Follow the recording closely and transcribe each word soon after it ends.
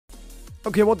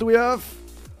Okay, what do we have?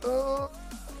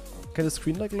 Can the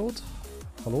screen like load?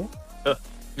 Hello?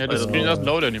 Yeah, the screen doesn't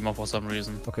load anymore for some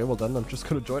reason. Okay, well then I'm just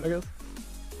gonna join, I guess.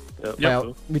 Yeah.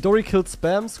 Midori killed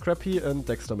Spam, Scrappy, and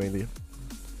Dexter mainly.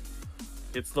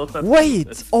 It's not that.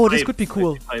 Wait! Oh, this could be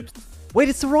cool. Wait,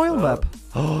 it's the royal map.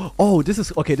 Oh, this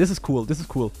is okay. This is cool. This is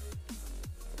cool.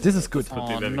 This is good.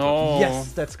 Oh no!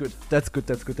 Yes, that's good. That's good.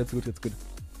 That's good. That's good. That's good.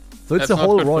 So it's That's a not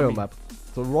whole good for royal me. map.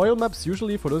 So royal maps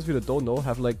usually, for those of you that don't know,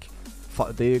 have like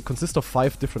they consist of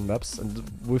 5 different maps and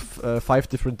with 5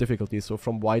 different difficulties. So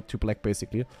from white to black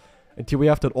basically. And here we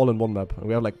have that all in one map. And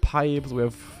we have like pipes, we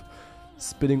have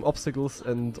spinning obstacles,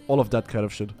 and all of that kind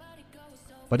of shit.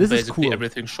 But this is Basically cool.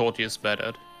 everything Shorty is bad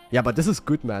at. Yeah, but this is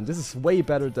good, man. This is way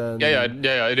better than. Yeah,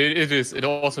 it is. It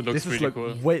also looks really like,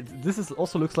 cool. Wait, this is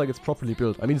also looks like it's properly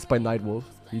built. I mean, it's by Nightwolf.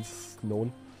 He's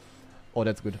known. Oh,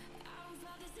 that's good.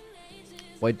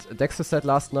 Wait, Dexter said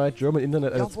last night, German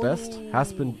internet at its best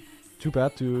has been too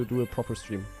bad to do a proper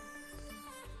stream.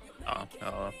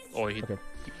 Or he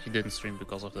didn't stream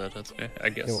because of that. That's I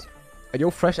guess. Yo. And yo,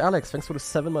 Fresh Alex, thanks for the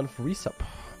 7-month resub.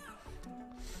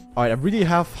 Alright, I really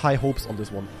have high hopes on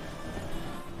this one.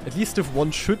 At least if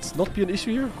one should not be an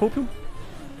issue here, Copium.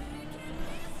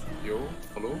 Yo,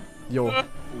 hello? Yo,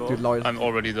 No. dude, Lars. I'm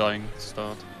already dying.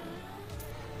 Start.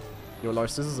 Yo,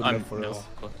 Lars, this is a map for us.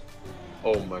 God.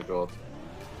 Oh my god.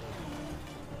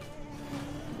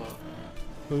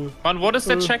 Man, what is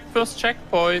that first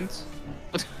checkpoint?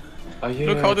 Yeah,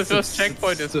 Look how the first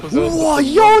checkpoint is the positioned. first Whoa, one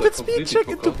yo, that that speed completely check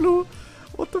took into off. blue.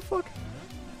 What the fuck?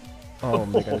 Oh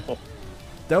my god.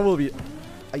 That will be.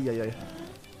 Ay.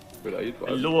 Wait, are you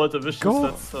driving? Lower divisions, Go.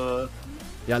 that's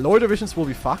Yeah, lower divisions will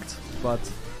be fucked, but.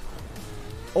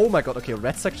 Oh my god, okay,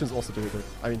 red section is also difficult.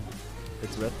 I mean,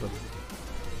 it's red, but.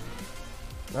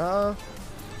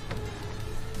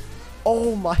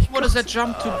 Oh my god. What is that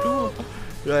jump to blue?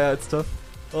 Yeah, it's tough.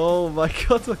 Oh my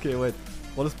god, okay, wait.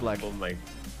 What is black? oh my.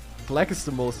 Black is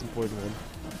the most important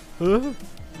one.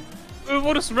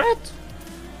 What is red?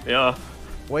 Yeah,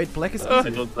 Wait, black is I easy.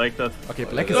 don't like that. Okay,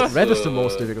 black Yeah, is red is the that's,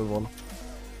 most difficult one.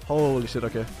 Holy shit,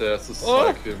 okay. There's a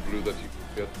cycle in blue that you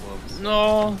could get once.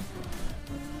 No.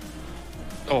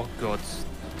 Oh god.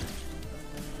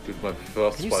 Dude, my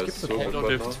first Can you spy skip is the so top? good Not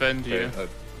right with now. 20, Okay, yeah. I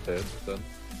failed then.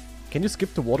 Can you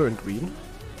skip the water in green?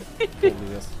 Holy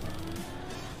yes.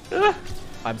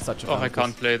 I'm such a fan Oh, I of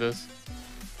can't play this.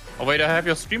 Oh wait, I have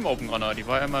your stream open on already.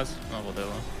 Why am I? Oh, whatever.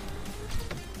 this.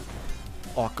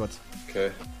 Oh god.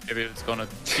 Okay. Maybe it's gonna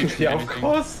teach me Yeah, of anything.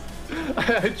 course!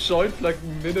 I joined like a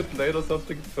minute late or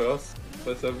something first.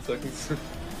 By 7 seconds.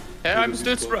 Yeah, I'm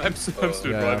still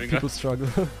still Yeah, driving. people struggle.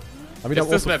 I mean, Is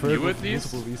I'm this also map afraid new of at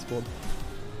least? multiple respawn.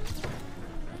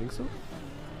 Think so?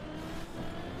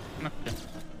 Okay.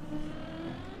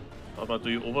 But do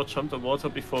you overjump the water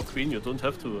before green? You don't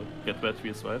have to get red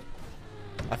wheels, right?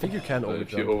 I think you can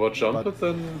If you overjump. overjump but it,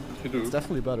 then you do. It's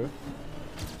definitely better.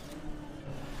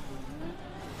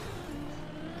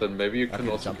 Then maybe you can Okay,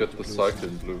 also jump get to the blue. cycle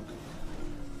in blue.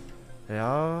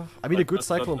 Yeah, I mean a good That's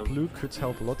not cycle on a- blue could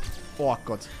help a lot. Oh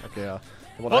god, okay, yeah.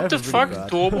 I What have the is really fuck, bad.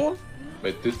 Turbo?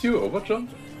 Wait, did you overjump?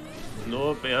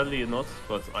 No, barely not.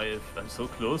 But I'm so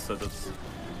close that it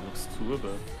looks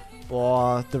doable.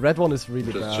 Oh, the red one is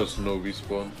really There's bad. just no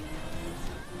respawn.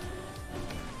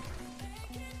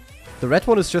 The red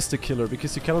one is just a killer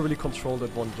because you cannot really control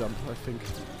that one jump, I think.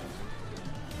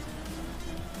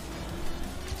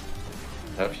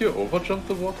 Have you overjumped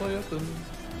the water yet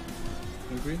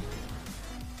in green?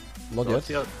 Not Not yet.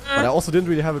 yet. But I also didn't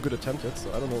really have a good attempt yet, so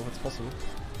I don't know if it's possible.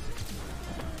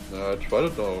 No, I tried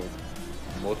it now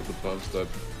multiple times. I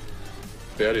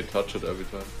barely touch it every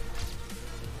time.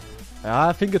 Yeah,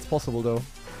 I think it's possible though.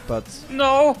 But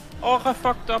No! Oh, I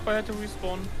fucked up. I had to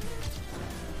respawn.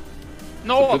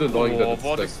 No! It's a bit annoying that it's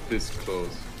what like is- this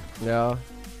close. yeah.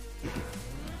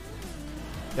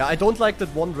 Yeah, I don't like that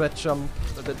one red jump,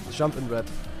 that jump in red.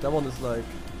 That one is like...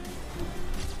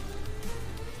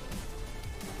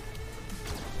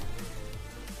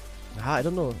 Ah, I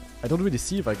don't know. I don't really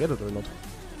see if I get it or not.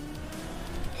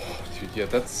 Dude, yeah,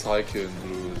 that cycle in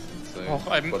blue is insane. Oh,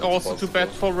 I'm but it's also too bad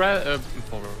possible. for red.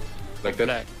 Like that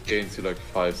black. gains you like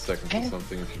 5 seconds or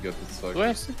something if you get this cycle. Do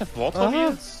I still have water Uh-huh.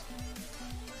 wheels?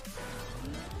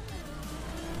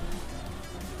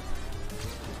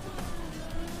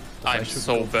 I I'm should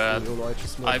so go bad. through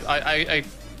righteous I, modes. I,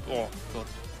 oh god.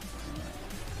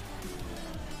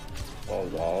 Oh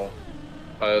wow.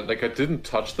 Like I didn't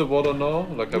touch the water now,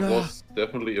 like I was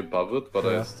definitely above it, but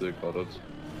I Yeah. still got it.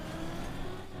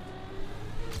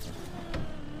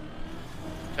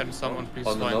 Can someone please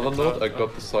On find another the note, I card?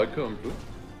 got the cycle on blue.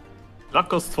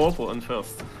 Luckos Turbo on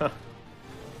first.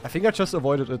 I think I just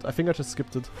avoided it. I think I just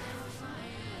skipped it.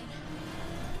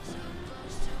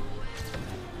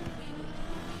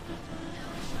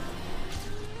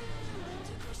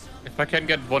 I can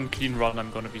get one clean run, I'm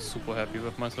gonna be super happy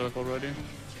with myself already.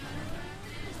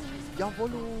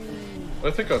 Jawollo!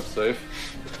 I think I'm safe.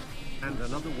 And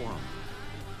another one.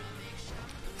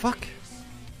 Fuck!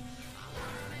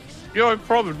 Yeah,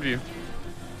 probably.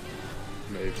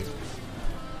 Maybe.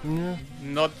 Yeah.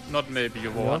 Not maybe.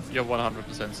 You're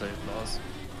 100% safe, Lars.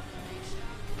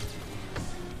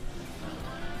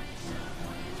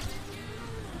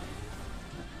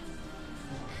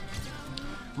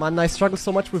 Man, I struggle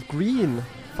so much with green.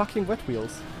 Fucking wet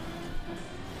wheels.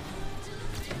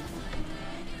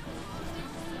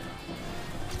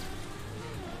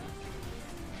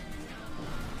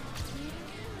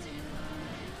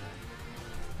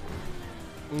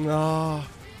 No.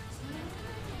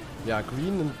 Yeah,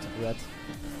 green and red.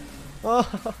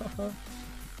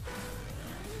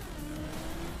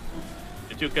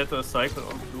 Did you get a cycle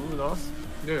on blue, Lars?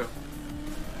 Yeah.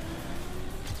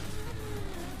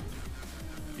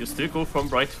 You still go from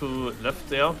right to left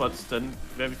there, but then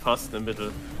very fast in the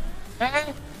middle.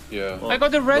 Yeah. I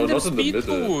got a random not in the speed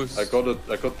middle. boost. I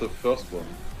got the first one.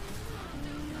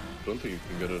 Don't think you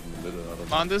can get it in the middle. I don't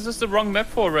know. Man, this is the wrong map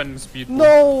for a random speed boost.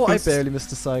 No, I barely missed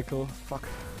the cycle. Fuck.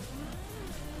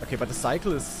 Okay, but the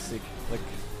cycle is sick. Like,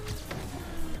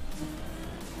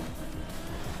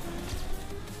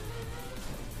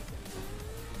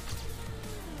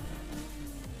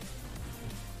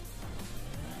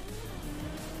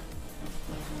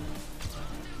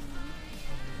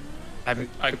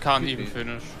 I can't even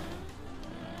finish.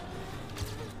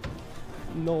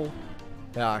 no.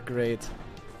 Yeah, great.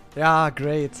 Yeah,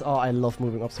 great. Oh, I love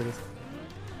moving obstacles.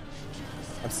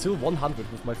 I'm still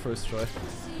 100 with my first try.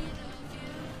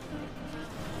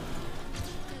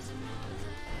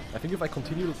 I think if I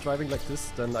continue driving like this,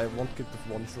 then I won't get with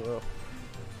one, so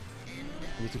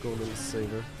I need to go a little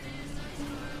safer.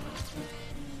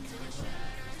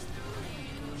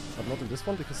 But not in this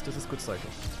one, because this is good cycle.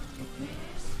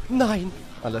 9!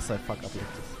 Unless I fuck up like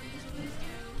this.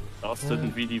 Lars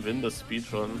didn't really win the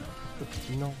speedrun.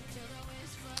 No.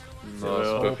 No,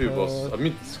 Yeah. Scrappy was. I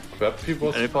mean, Scrappy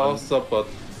was Elcon. faster, but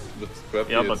with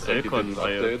Scrappy Yeah, but it's like he Elcon, didn't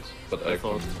update. But I Elcon.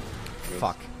 thought- yes.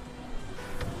 Fuck.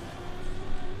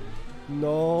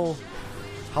 No.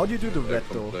 How do you do the red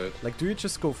Elcon though? played. Like, do you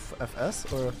just go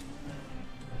FS or?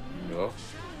 Yeah.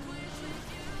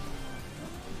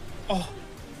 Oh,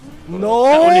 No!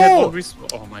 I only had one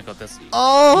respawn. Oh my god, that's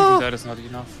Oh! even that is not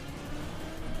enough.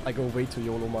 I go way too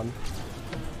YOLO, man.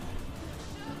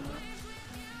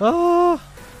 Ah!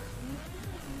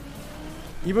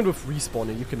 Even with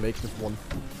respawning, you can make with one.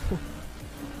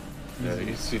 Yeah,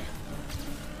 easy.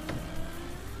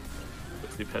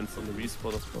 It depends on the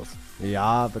respawn, of course.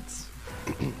 Yeah, but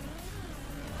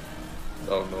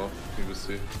Oh no, we will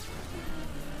see.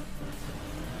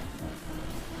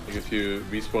 Like if you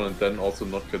respawn and then also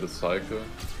not get a cycle,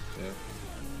 yeah.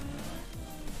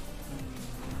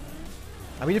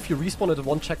 I mean, if you respawn at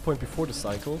one checkpoint before the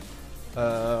cycle,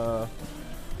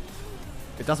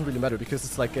 it doesn't really matter because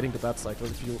it's like getting the bad cycle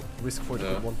if you risk for the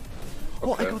Yeah. good one.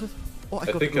 Oh, I Okay. got it! Oh, I I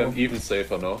got think the good I'm one. even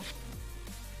safer now.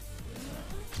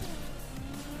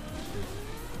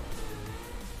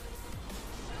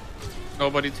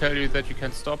 Nobody tell you that you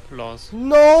can stop, Lars.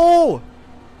 No!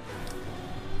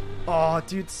 Oh,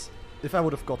 dudes. If I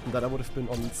would have gotten that, I would have been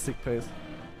on sick pace.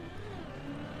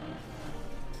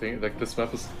 I think like this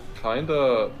map is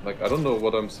kinda like I don't know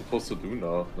what I'm supposed to do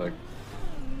now. Like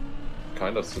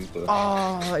kinda simple.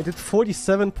 Ah, I did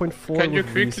 47.4. Can you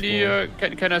with quickly,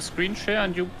 respawn. can I screen share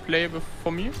and you play with,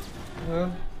 for me? Yeah.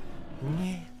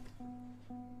 Meh.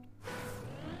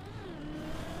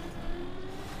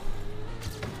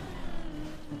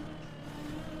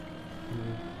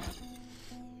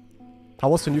 How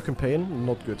was the new campaign?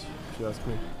 Not good, if you ask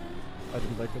me. I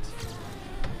didn't like it.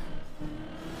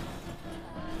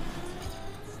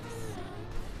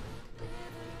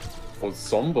 Oh,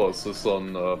 Zombos is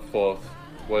on 4th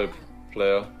wave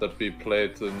player that we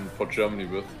played in for Germany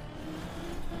with.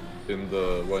 In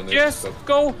the YNH Yes, Cup.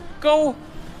 go, go!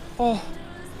 Oh,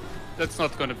 that's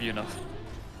not gonna be enough.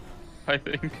 I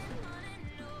think.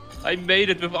 I made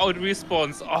it without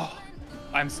respawns. Oh,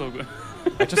 I'm so good.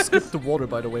 I just skipped the water,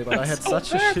 by the way, but I had So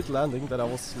such bad. a shit landing that I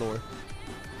was slower.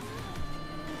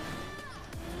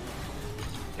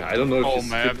 Yeah, I don't know if Oh, you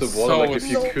man, skip the water, so like if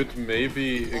you slow. could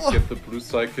maybe get the blue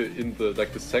cycle in the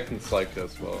like the second cycle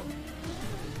as well.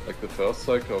 Like the first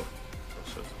cycle,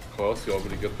 of course you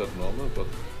already get that normal, but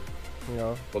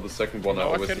Yeah. for the second one I No,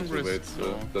 I always can need to risk, wait, so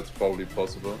so- that's probably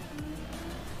possible.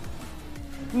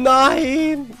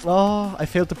 9! Oh, I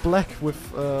failed the black with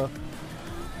the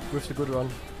good run.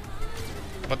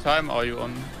 What time are you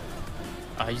on?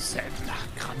 I said,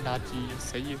 Granati,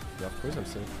 save. Yeah, of course I'm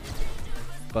safe.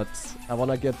 but I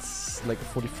wanna get like a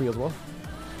 43 as well.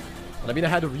 And I mean, I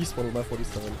had a respawn with my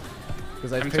 47.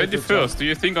 Because I'm 21st. Do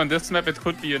you think on this map it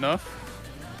could be enough?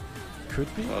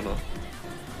 Could be? I don't know.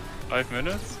 5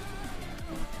 minutes?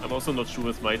 I'm also not sure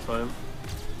with my time.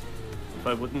 If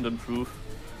I wouldn't improve.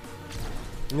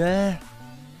 Nah.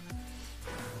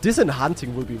 This and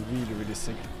hunting will be really, really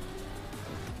sick.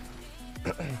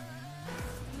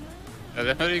 Yeah,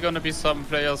 definitely gonna be some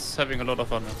players having a lot of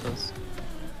fun with this.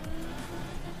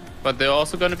 But there are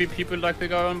also gonna be people like the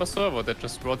guy on my server that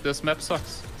just wrote this map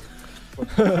sucks.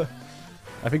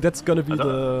 I think that's gonna be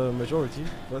the majority.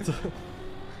 But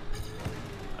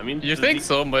I mean, You think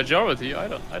so? Majority? I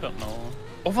don't know.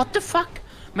 Oh, what the fuck?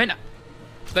 Man,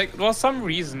 like, for some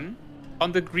reason,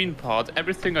 on the green part,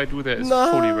 everything I do there is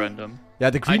fully random. yeah,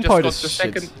 the green just part got is the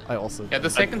shit. second- I also. Yeah, the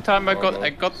second time I got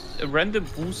a random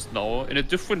boost now in a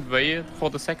different way for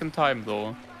the second time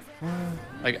though.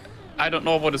 Like, I don't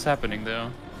know what is happening there.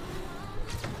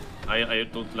 I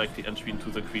don't like the entry into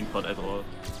the green part at all.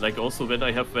 Like also when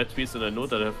I have red trees and I know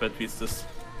that I have red trees, this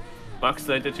bug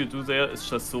slide that you do there is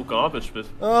just so garbage with.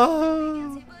 Yeah,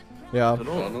 I don't I know.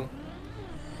 don't know.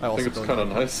 I I also think it's don't kind of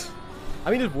know. nice.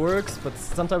 I mean, it works, but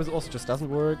sometimes it also just doesn't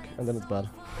work, and then it's bad.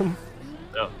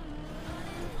 Yeah.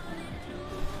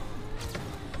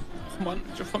 Oh man,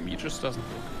 for me it just doesn't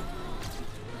work.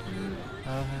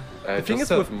 I The thing just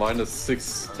is have with- minus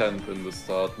 6/10 in the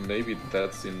start. Maybe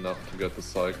that's enough to get the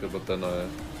cycle, but then I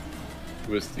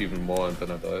risked even more and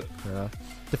then I died. Yeah.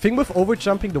 The thing with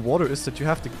overjumping the water is that you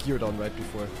have the gear down right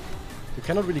before. You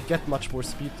cannot really get much more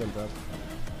speed than that.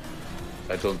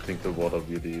 I don't think the water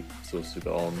really slows you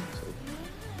down.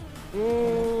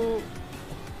 So.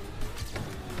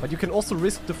 But you can also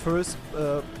risk the first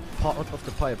part of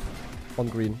the pipe on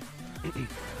green.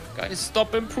 Guys,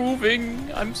 stop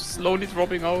improving! I'm slowly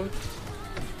dropping out.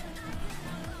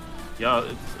 Yeah,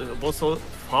 it was so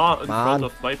far in Man. front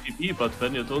of my PP, but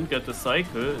when you don't get the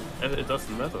cycle, it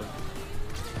doesn't matter.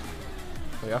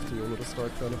 So you have to YOLO the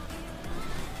start kind of.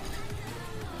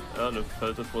 Yeah, and I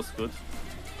felt it was good.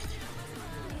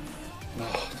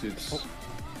 Oh, dude.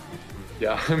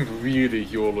 Yeah, I'm really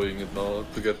YOLOing it now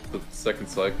to get the second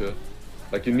cycle.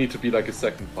 Like, you need to be like a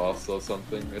second pass or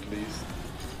something, at least.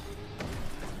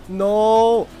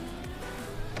 No!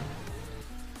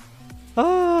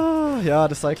 Yeah,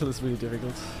 the cycle is really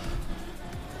difficult.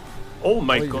 Oh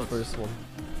my Only the god! first one.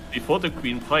 Before the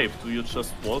green pipe, do you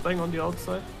just wallbang on the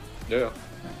outside? Yeah.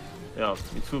 Yeah,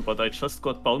 me too, but I just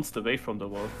got bounced away from the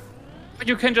wall. But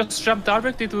you can just jump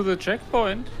directly to the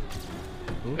checkpoint.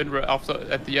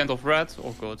 At the end of red.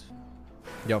 Oh god.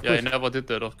 Yeah, of Yeah, I course. never did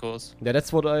that, of course. Yeah,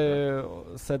 that's what I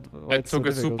said. Why I it's so took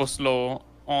it super difficult. slow.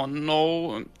 Oh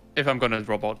no. If I'm gonna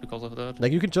drop out because of that.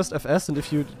 Like, you can just FS, and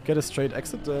if you get a straight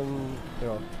exit, then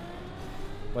yeah.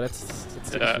 But that's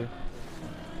the Yeah. issue.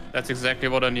 That's exactly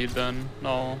what I need then.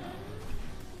 No.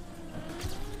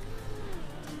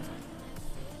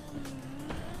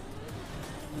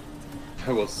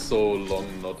 I was so long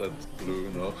not at blue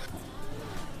now.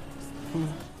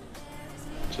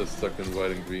 Just stuck in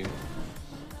white and green.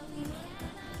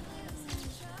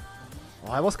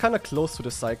 Oh, I was kind of close to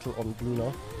the cycle on blue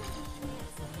now.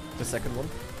 The second one.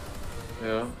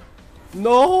 Yeah.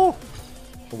 No!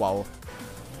 Wow.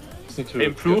 Just need to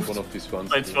Improved get one of these ones.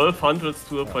 My too. 1200s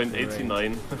to a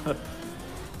 .89.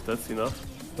 That's enough.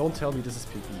 Don't tell me this is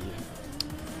PB.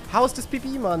 How is this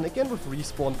PB, man? Again with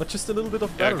respawn, but just a little bit of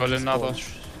Yeah, better respawn.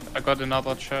 I got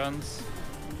another chance.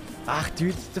 Ah,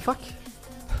 dude, the fuck?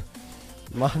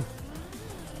 Man.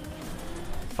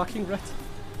 Fucking red.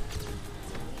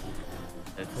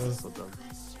 That's so dumb.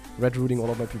 Red rooting all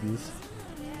of my PBs.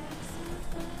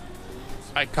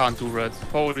 I can't do red.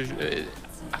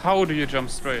 How do you jump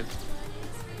straight?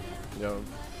 Yeah.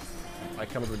 I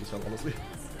cannot really tell, honestly.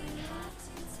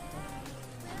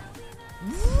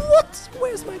 What?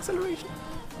 Where's my acceleration?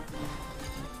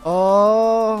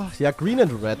 Oh, yeah, green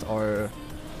and red are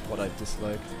what I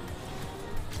dislike.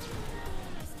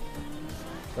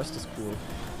 Rest is cool.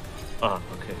 Ah,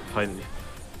 okay, finally.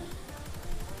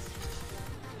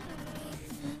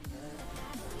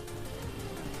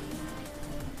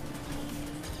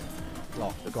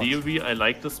 Oh, The God. theory, I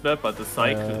like this map, but the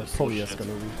cycle is so Probably shit. yes,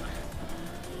 gonna be.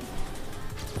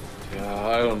 Yeah,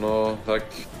 I don't know.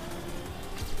 Like.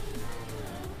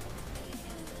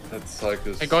 That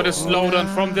cycle is I got a so slow down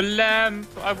from the lamp.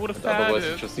 I would have hard. had Otherwise,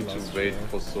 you it. just need That's to wait true.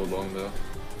 for so long there.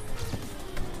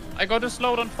 I got a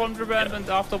slowdown from the ramp and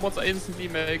afterwards I instantly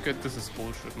make it. This is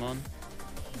bullshit, man.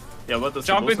 Yeah, what is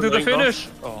Jump most into the annoying part? finish!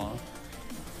 Oh,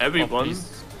 Everyone,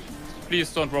 please.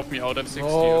 Please don't drop me out at 60.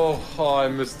 Oh, I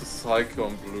missed the cycle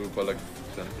on blue by like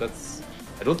 10. That's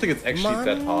I don't think it's actually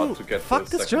that hard to get Fuck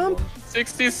the this second jump! one.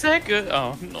 60 seconds!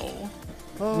 Oh, no.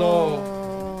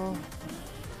 No.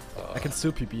 I can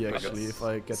still PB actually if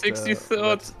I get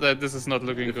 63rd? This is not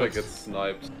looking If good. I get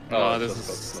sniped. No, I this just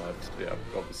is- got sniped. Yeah,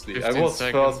 obviously. 15 I was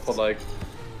seconds. first for like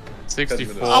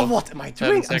 64. Oh, what am I 10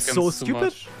 doing? I'm seconds so too stupid.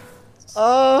 much.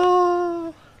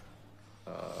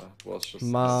 was just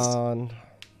Man.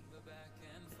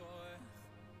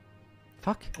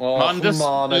 Fuck. Oh Man, this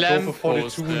man, I go for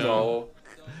lamppost, 42 yeah. now.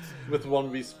 With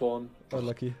one respawn.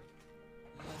 Unlucky.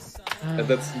 And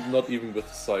that's not even with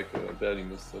the cycle, I barely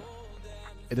missed it.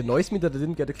 It annoys me that I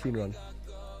didn't get a clean run.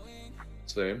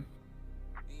 Same.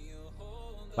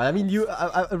 But I mean,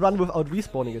 I run without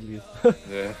respawning at least.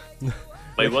 Yeah.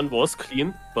 My one was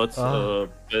clean, but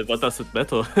what does it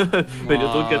matter? When you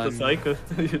don't get the Man. cycle,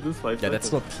 you lose 5 Yeah, that's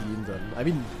seconds. not clean then. I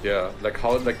mean, Yeah, like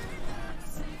how, like,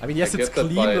 yes, I it's get that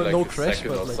clean, by, like, no a crash,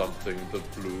 second but or like, something, the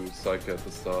blue cycle at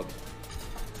the start.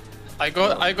 I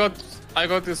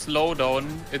got this slowdown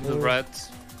in the red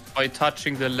by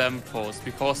touching the lamppost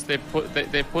because they put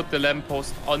the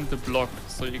lamppost on the block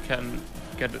so you can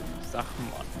get it. Ach,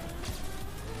 man.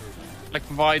 Like,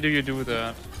 why do you do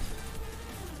that?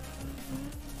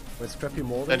 wait, Scrappy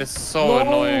more. That though? is so No!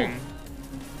 annoying.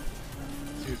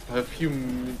 Dude, by a few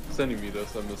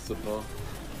centimeters I missed it now.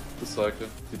 The cycle.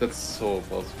 Dude, that's so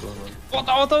possible, man. What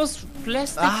are those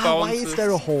plastic bounces? Why is there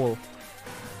a hole?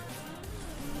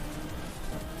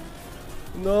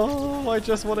 No, I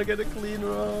just want to get a clean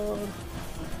run.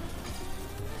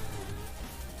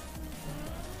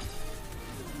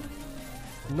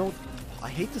 No, I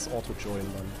hate this auto join,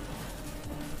 man.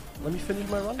 Let me finish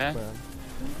my run, Eh? man.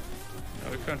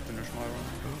 I can't finish my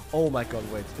run. Oh my god,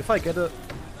 wait. If I get a...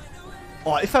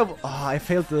 Oh, if I... Oh, I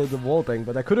failed the wall bang,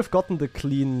 but I could have gotten the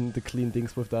clean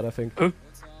things with that, I think.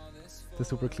 The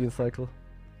super clean cycle.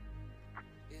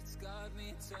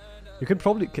 You can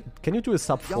probably... Can you do a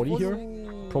sub 40 here?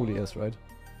 Probably yes, right?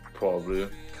 Probably.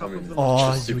 I mean,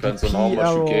 Oh, it just depends on how UDP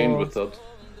much you gain error. with that.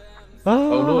 Ah.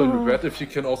 Oh no, in red if you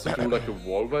can also do like a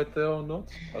wall right there or not?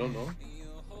 I don't know.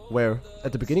 Where?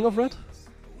 At the beginning of red?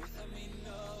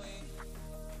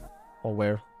 Or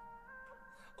where?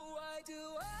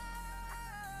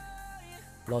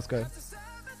 Last guy.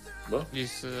 No?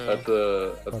 He's, At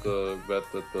the red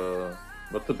at the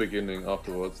not the beginning,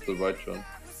 afterwards, the right jump.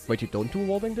 Wait, you don't do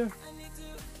wall bang there?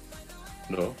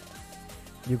 No.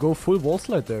 You go full wall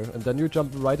slide there, and then you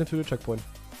jump right into the checkpoint.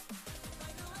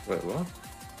 Wait, what?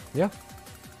 Yeah.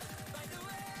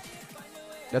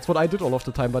 That's what I did all of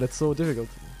the time, but it's so difficult.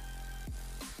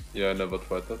 Yeah, I never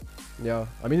tried that. Yeah,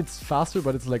 I mean it's faster,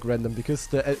 but it's like random, because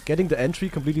getting the entry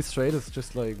completely straight is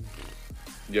just like...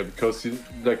 Yeah, because you,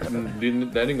 like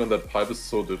landing on that pipe is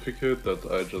so difficult that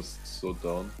I just slowed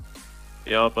down.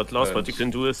 Yeah, but Lars, what And- you can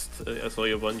do is, I saw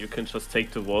your one, you can just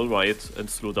take the wall right and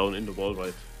slow down in the wall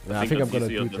right. Yeah, I think I'm that's gonna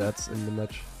easier do than- that in the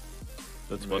match.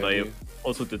 That's what I Maybe.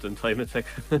 also did in Time Attack.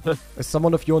 Is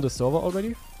someone of you on the server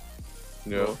already?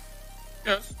 Yeah. No.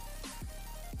 yes.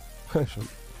 Schon.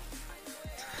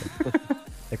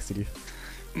 Actually.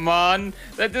 Man,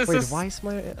 that is Wait, just... why is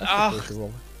my Ach. aspect ratio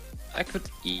wrong? I could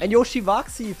eat. And Yoshi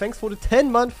Vaxi, thanks for the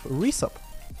 10-month resub.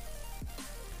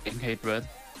 I hate red.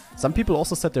 Some people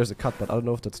also said there's a cut, but I don't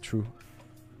know if that's true.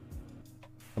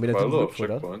 I mean, I Quite a didn't lot look of for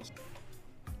that. checkpoints.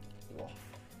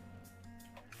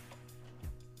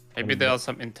 Maybe there are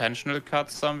some intentional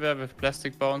cuts somewhere with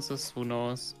plastic bounces, who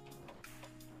knows?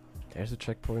 There's a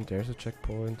checkpoint, there's a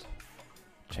checkpoint.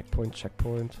 Checkpoint,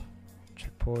 checkpoint,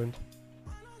 checkpoint.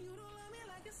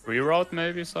 Reroute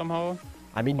maybe somehow?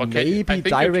 I mean, Okay, maybe I think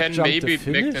you direct can jump maybe to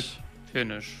make finish? that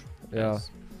finish. Yeah. Yes.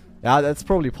 Yeah, that's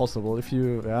probably possible if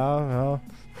you... Yeah.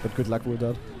 But good luck with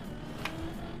that.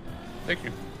 Thank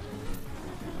you.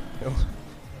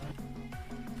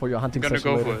 For your hunting Gonna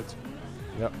session go later. for it.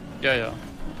 Yeah. Yeah.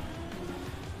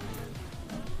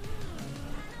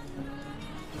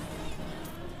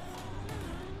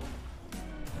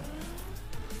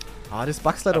 This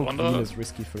backslide I on wonder- clean is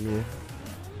risky for me.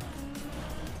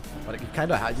 But it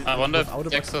kinda had it I wonder without a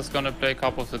if Dexter's gonna play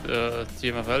Cup of the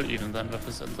TMFL even then with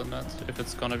his internet. If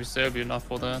it's gonna be stable enough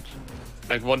for that.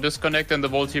 Like one disconnect and the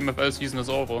whole TMFL season is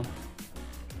over.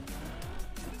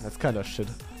 That's kinda shit.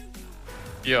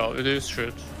 Yeah, it is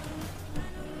shit.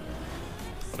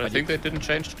 But I think they didn't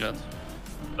change that.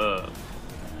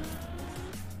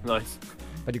 Nice.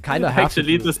 But you kinda have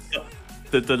Actually, to...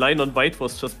 the line on white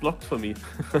was just blocked for me.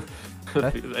 Huh?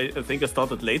 I think I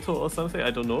started later or something,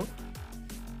 I don't know.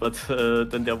 But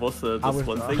then there was this with-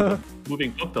 one thing,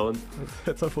 moving block down.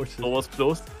 That's unfortunate. Door was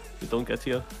closed, you don't get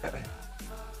here.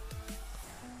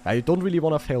 Yeah, you don't really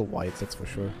wanna fail white, that's for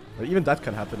sure. But even that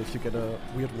can happen if you get a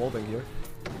weird wallbang here.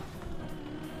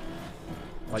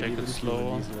 Take it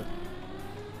slow.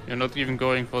 You're not even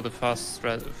going for the fast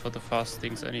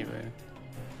things anyway.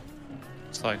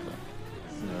 Cycle.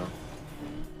 Yeah.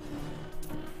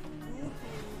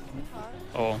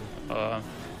 Oh,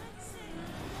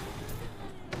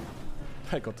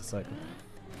 I got the cycle.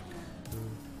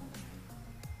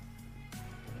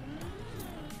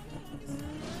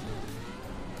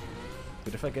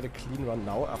 But if I get a clean run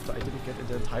now, after I didn't get in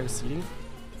the entire ceiling,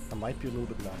 I might be a little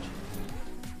bit mad.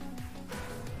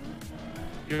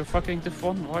 you're fucking diff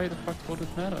 1. Why the fuck would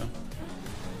it matter?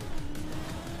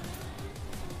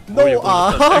 No! you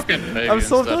Ah! second maybe I'm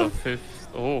so instead dumb. of 5th.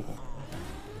 Oh.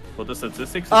 For the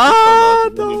statistics, Ah,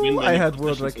 it's different, when you no! win I many had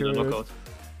world positions in a record.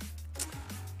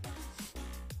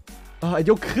 knockout.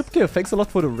 Yo, Kripke, thanks a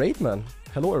lot for the raid, man.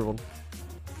 Hello, everyone.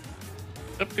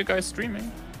 Yep, you guys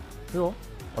streaming. Yeah.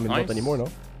 I mean, not Nice. anymore now.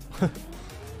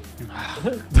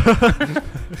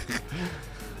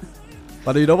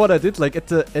 But you know what I did? Like, at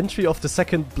the entry of the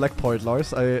second black point,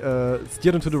 Lars, I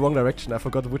steered into the wrong direction. I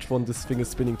forgot which one this thing is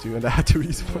spinning to, and I had to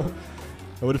respawn.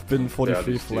 I would have been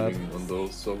 43 flat. On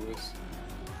those servers.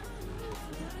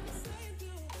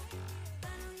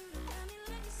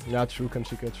 Yeah, true,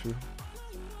 Kanchika, true.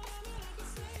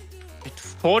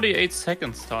 48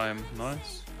 seconds time.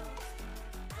 Nice.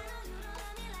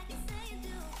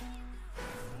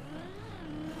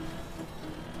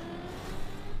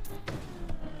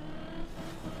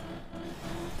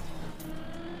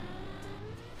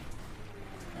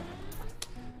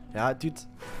 Yeah, dude.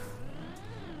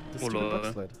 This stupid lol.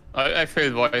 backslide. I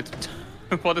failed white.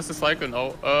 What is the cycle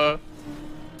now?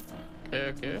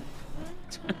 Okay.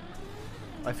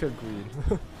 I feel green.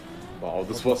 Wow,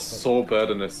 this was so bad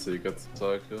in SC at the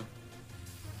cycle.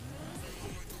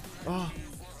 Oh.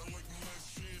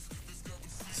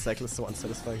 The cycle is so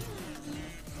unsatisfying.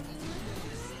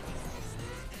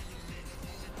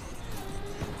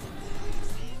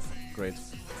 Great.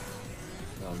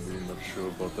 I'm really not sure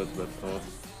about that part.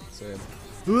 Same.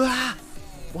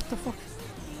 What the fuck?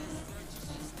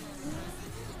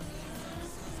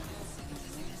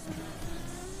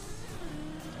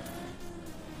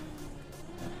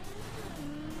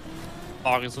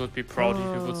 Marius would be proud if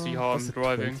you would see how I'm Was it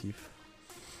driving. 20?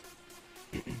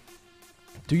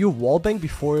 Do you wallbang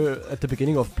before at the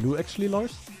beginning of blue actually,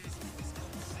 Lars?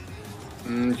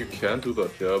 You can do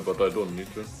that, yeah, but I don't need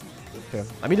to. Okay.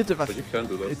 I mean, But you can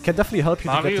do that. it can definitely help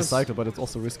you to get the Marius- cycle, but it's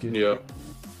also risky. Yeah.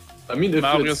 I mean, if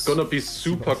Marius- it's gonna be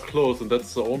super close and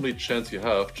that's the only chance you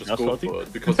have, just Yeah, go 40. for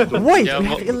it. Because you don't Wait, Yeah, we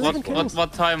have 11 kills.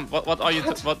 what time? What are you?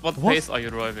 What pace are you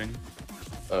driving?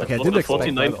 Okay, I Was didn't it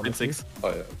expect that, honestly. 49.6?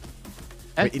 Oh,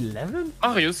 yeah. Wait, 11?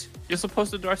 Marius, you're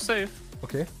supposed to drive safe.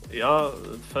 Okay. Yeah,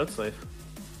 it felt safe.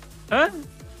 Huh?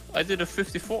 I did a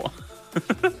 54.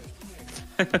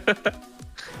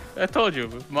 I told you,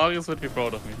 Marius would be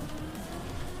proud of me.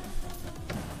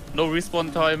 No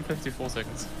respawn time, 54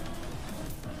 seconds.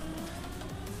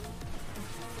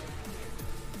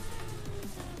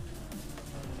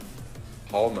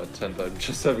 How am I 10th? I'm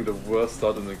just having the worst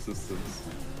start in existence.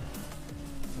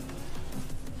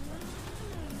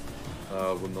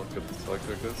 I will not get the cycle,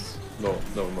 I guess. No,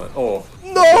 never mind. Oh!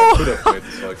 No! I could have made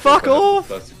the cycle. Fuck if I had off!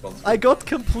 plastic ones. I got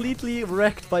completely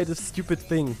wrecked by this stupid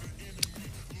thing.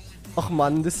 Och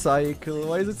man, this cycle.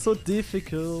 Why is it so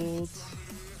difficult?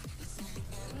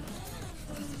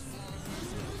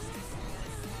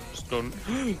 Just don't.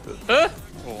 Huh?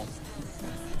 Oh.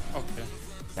 Okay.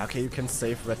 Yeah, okay, you can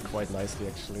save red quite nicely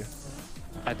actually.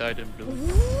 I died in blue.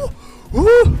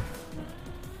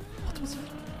 What was that?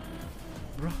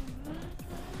 Bruh.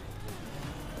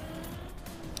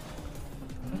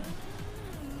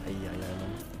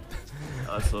 man.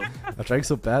 Also, I drank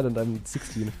so bad and I'm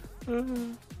 16.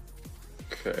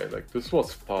 Okay, like this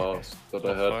was fast that I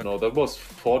had. fuck? No, that was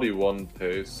 41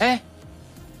 pace. Eh?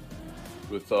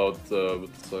 Without with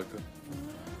the cycle.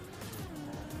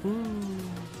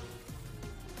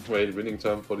 Wait, winning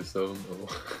time 47. Oh.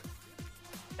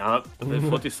 yeah, the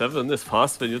 47 is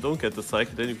fast when you don't get the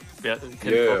cycle, then you can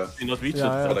Yeah. probably not reach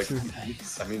Yeah, it. But yeah. like, true.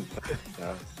 I mean,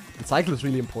 yeah. The cycle is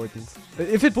really important.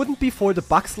 If it wouldn't be for the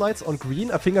bug slides on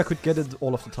green, I think I could get it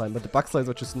all of the time, but the bug slides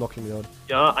are just knocking me out.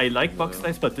 Yeah, I like bug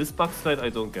slides, but this bug slide I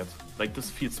don't get. Like,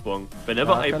 this feels wrong.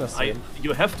 Whenever Yeah, kinda same.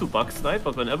 you have to bug slide,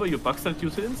 but whenever you bug slide,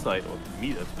 use the inside or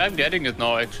meet it. I'm getting it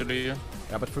now, actually. Yeah,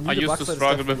 but for me, I the used bug to slide is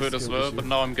struggle with definitely it a as skill well, issue. but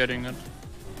now I'm getting it.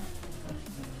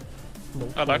 No,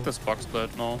 I like no. this box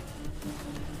split now.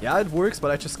 Yeah, it works, but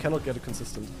I just cannot get it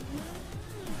consistent.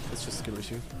 It's just a skill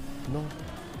issue. No.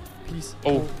 Please.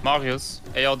 Oh, Marius.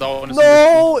 AR down is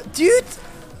No, dude!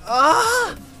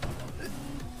 Ah!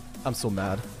 I'm so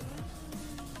mad.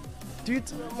 Dude,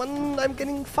 man, I'm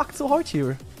getting fucked so hard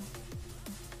here.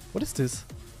 What is this?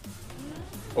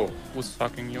 Oh, Who's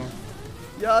fucking you?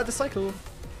 Yeah, the cycle.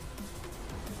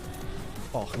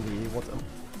 Oh, nee, what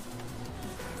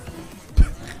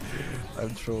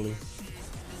I'm trolling.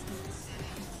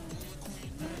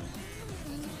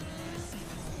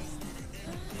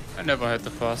 I never had the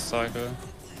fast cycle.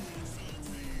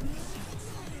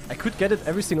 I could get it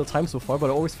every single time so far, but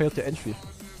I always failed the entry.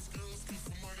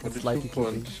 maybe It's like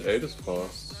 2.8 is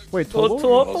fast. Wait, Turbo?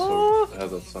 Also,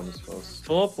 Hazard Sun is fast.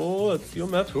 Turbo, it's your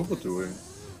map. Turbo doing?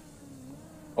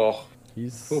 Oh,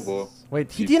 He's... Turbo.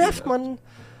 Wait, he GP DNF'd, map. man!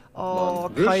 Oh,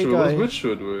 Man. Kai Virtual, guy. what's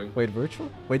Virtual doing? Wait, virtual?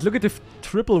 Wait, look at the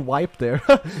triple wipe there.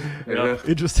 Yeah.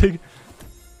 Interesting.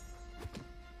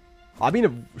 I mean,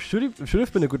 it should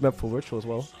have been a good map for virtual as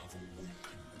well.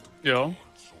 Yeah.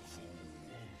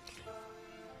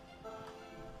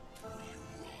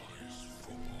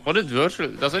 What did Virtual...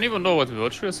 Does anyone know what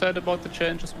Virtual said about the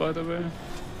changes, by the way?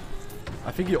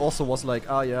 I think he also was like,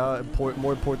 ah yeah,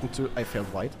 more important to... I failed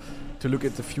right. To look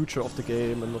at the future of the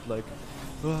game and not like...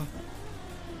 "Ah."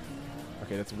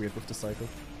 Okay, that's weird with the cycle.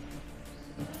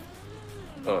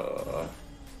 Don't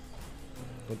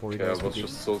worry Okay, I guys. was we'll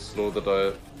just so slow that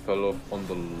I fell off on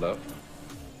the left.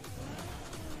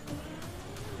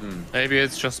 Maybe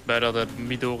it's just better that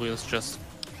Midori is just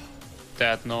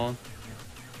dead now.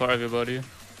 For everybody.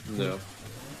 Yeah.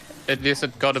 At least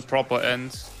it got a proper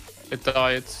end. It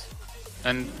died.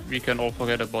 And we can all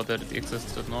forget about that it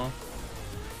existed now.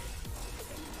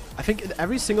 I think in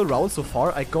every single round so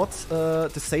far I got the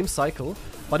same cycle,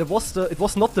 but it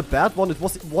was not the bad one, it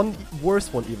was one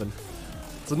worse one even.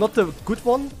 So not the good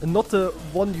one and not the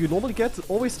one you normally get,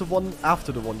 always the one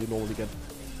after the one you normally get.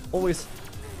 Always.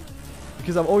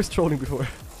 Because I'm always trolling before.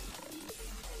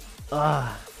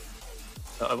 Ah.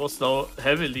 I was now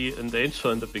heavily in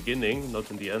danger in the beginning, not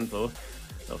in the end though.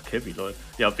 Oh, Kevin, lol.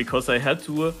 Yeah, because I had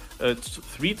to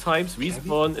 3 times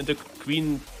respawn in the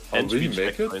green Oh, will entry he make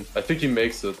it? checkpoint. I think he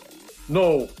makes it.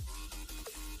 No!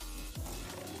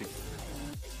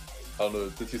 I don't know,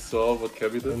 did you saw what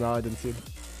Kevin did? No, I didn't see it.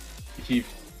 He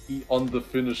on the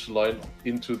finish line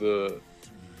into the...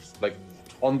 Like,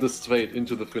 on the straight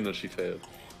into the finish he failed.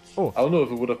 Oh. I don't know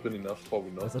if it would have been enough,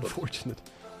 probably not. That's but unfortunate.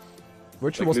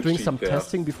 Virtual Like was doing glitchy some there.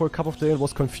 testing before Cup of Day and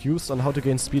was confused on how to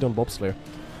gain speed on bobsleigh.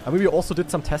 I mean, we also did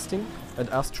some testing and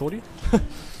asked Chody.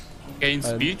 Gain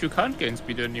speed? You can't gain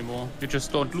speed anymore. You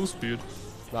just don't lose speed.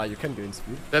 Nah, you can gain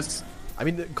speed. That's... I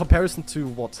mean, in comparison to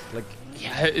what? Like,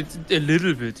 Yeah, it's a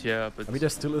little bit, yeah, but... I mean, there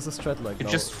still is a strat like you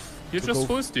now. just... You to just go-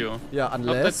 full steer. Yeah, Not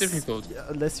unless that difficult. yeah,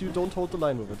 unless you don't hold the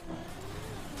line with it.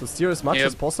 So steer as much Yeah.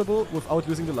 as possible without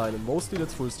losing the line, and mostly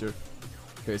that's full steer.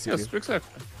 Basically. Yes,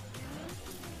 exactly.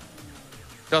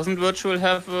 Doesn't Virtual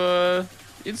have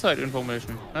inside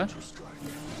information? Huh?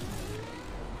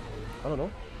 I don't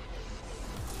know.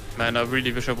 Man, I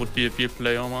really wish I would be a beer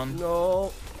player, man.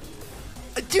 No.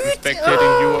 Do it!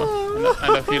 Spectating you,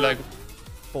 and I feel like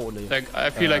Holy. I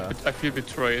feel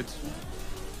betrayed.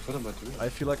 what am I doing? I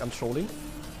feel like I'm trolling.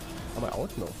 Am I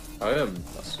out? No. I am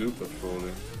super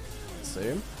trolling.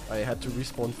 Same. I had to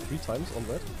respawn 3 times on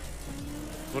that.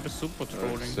 What is super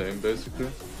trolling? Same, basically.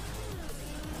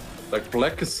 Like,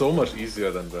 black is so much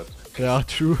easier than that. Yeah,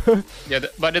 true. Yeah,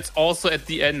 but it's also at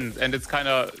the end, and it's kind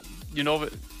of, you know, you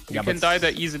Yeah, can but die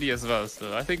there easily as well.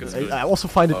 So I think it's good. I also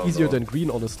find it Oh, easier no. than green,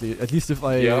 honestly. At least if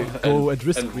I Yeah, go and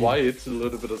risk and green. white a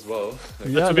little bit as well.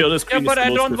 Yeah, To be like- honest, Yeah, green but is the I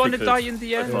most don't want to difficult. die in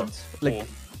the end. Like- Oh.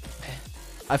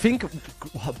 I think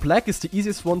black is the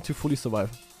easiest one to fully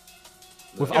survive.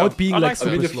 Without Yeah, being I like like that.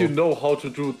 I mean, super if you slow. know how to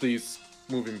do these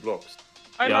moving blocks.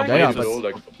 I Yeah, like Yeah, it. but- You know,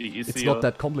 like, It's not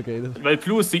that complicated. Well,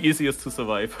 blue is the easiest to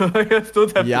survive. I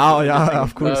don't have Yeah, yeah,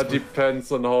 of course.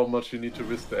 depends on how much you need to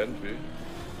risk the entry.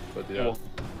 But yeah.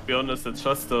 To be honest, it's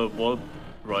just a wall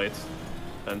ride,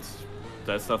 and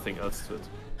there's nothing else to it.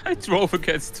 I drove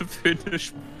against the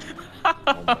finish. Oh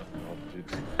my god,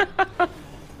 dude.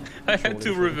 I had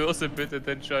to reverse a bit and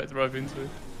then try to drive into it.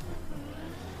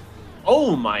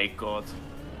 Oh my god!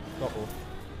 Uh-oh.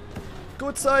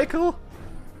 Good cycle!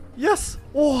 Yes!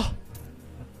 Oh!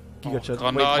 Giga chat.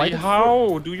 Wait, why Granadi, did-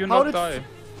 how do you how not did- die?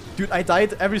 Dude, I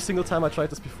died every single time I tried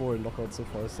this before in Knockout so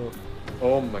far, so...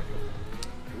 Oh my god.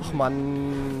 Oh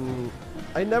man,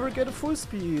 I never get a full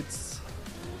speed.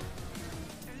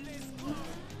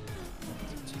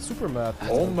 Super mad.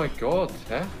 Oh my god,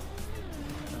 huh?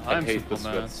 I I'm hate super this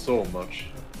mad. red so much.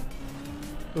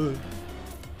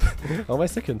 Oh, my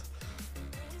second.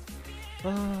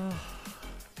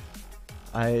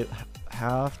 I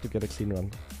have to get a clean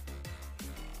run.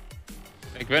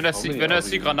 Like when I see many are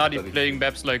we Granadi studying? playing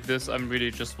maps like this, I'm really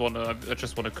just wanna I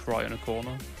just wanna cry in a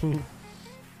corner.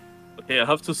 Okay, Okay, I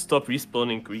have to stop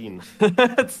respawning green.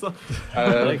 So,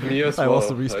 Me as I well.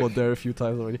 also respawned there a few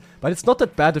times already. But it's not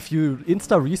that bad if you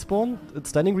insta respawn,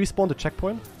 standing respawn the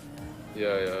checkpoint.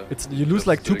 Yeah. It's you lose Just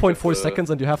like to 2.4 get the- seconds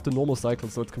and you have the normal cycle,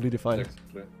 so it's completely fine.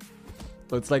 Exactly.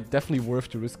 So it's like definitely worth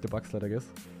to risk the bug slide, I guess.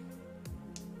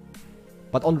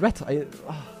 But on red, I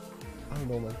don't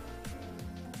know, man.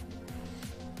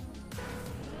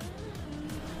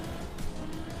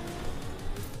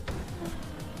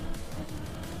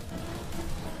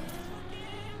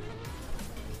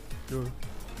 Sure.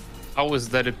 How is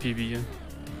that a PB?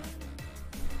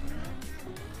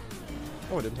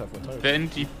 Oh, I didn't have one time.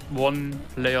 21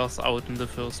 players out in the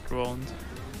first round.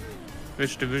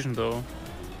 Which division though?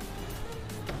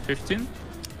 15?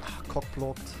 Cock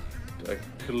blocked. I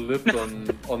clipped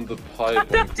on the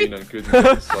pipe on green and couldn't get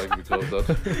the cycle because of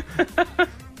that.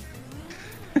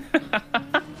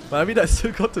 But I mean, I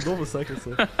still got the normal cycle,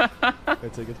 so I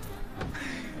take it.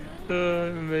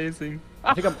 Amazing.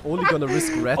 I think I'm only gonna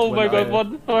risk red. Oh when my god, I-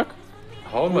 what the fuck?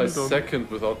 How am I Hold on. second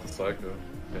without the cycle?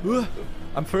 Ugh.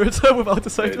 I'm third without the Okay,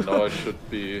 cycle. now I should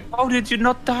be. How did you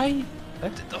not die?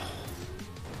 What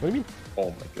do you mean? Oh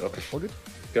my god. All good?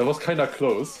 I was kinda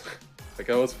close. Like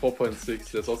I was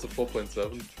 4.6, there's also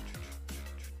 4.7.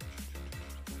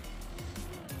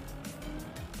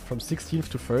 From 16th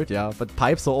to 3rd, yeah. But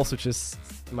pipes are also just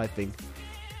my thing.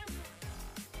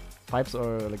 Pipes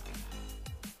are like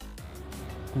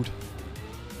good.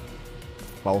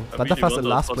 Wow, I Thunderfast really in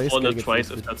last want place. to getting it twice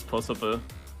first if bid. that's possible.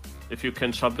 If you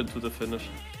can jump into the finish.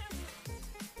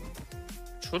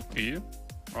 Should be,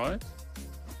 right?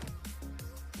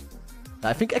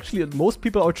 I think actually most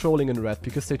people are trolling in red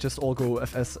because they just all go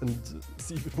FS and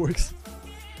see if it works.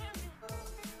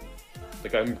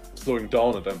 Like I'm slowing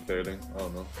down and I'm failing. I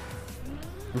don't know.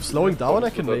 With slowing down, I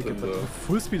can Put make that it, in but the- with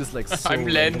full speed is like so. I'm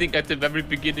random. landing at the very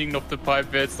beginning of the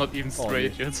pipe where it's not even Oh,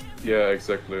 straight yeah. yet. Yeah,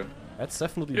 exactly. That's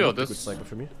definitely Yeah, not a good that's- cycle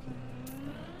for me.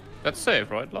 That's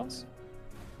safe, right, Lars?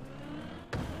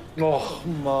 Oh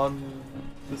man,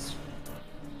 this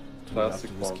Do we have plastic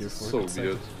to risk bounce here is for a so good cycle?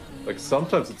 weird. Like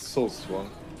sometimes it's so strong.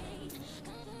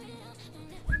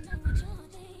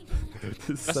 This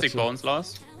is Plastic such a- bounce,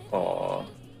 Lars. Oh.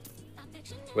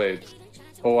 Wait.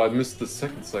 Oh, I missed the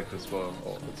second cycle as well.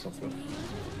 Oh, that's not good.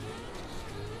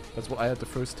 That's what I had the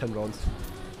first 10 rounds.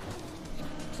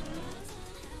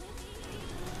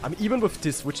 I mean, even with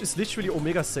this, which is literally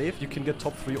Omega safe, you can get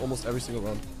top 3 almost every single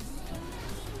round.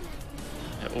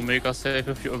 Yeah, Omega safe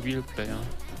if you're a wheel player.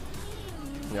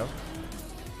 Yeah.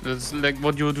 That's like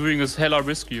what you're doing is hella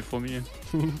risky for me.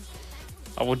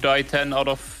 I would die 10 out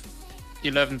of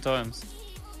 11 times.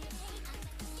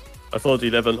 I thought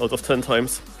 11 out of 10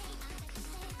 times.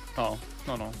 Oh,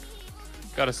 no.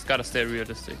 Gotta stay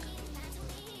realistic.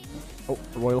 Oh,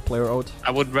 royal player out.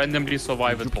 I would randomly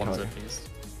survive it once Yuppie. at least.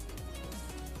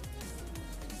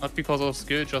 Not because of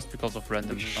skill, just because of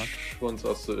random luck. Which ones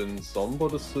are still in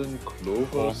Zombot is still in Clover?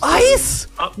 Oh. Ice!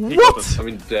 Ah, he got What? it. I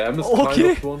mean, Dam is Okay.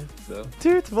 kind of one. Yeah.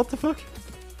 Dude, what the fuck?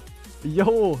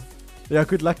 Yo! Yeah,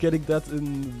 good luck getting that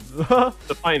in.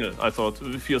 The final, I thought.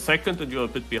 If you're second and you're a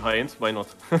bit behind, why not?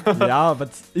 Yeah,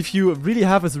 but if you really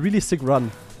have a really sick run,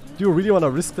 do you really want to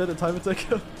risk that in time attack?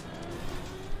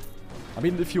 I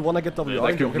mean, if you want to get WR,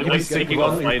 Like you a can really always sick get run. one.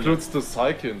 of final. includes the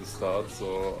cycle in the start,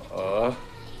 so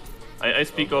I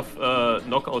speak of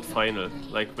knockout final.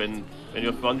 Like when you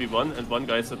have 1v1 and one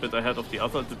guy is a bit ahead of the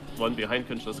other, the one behind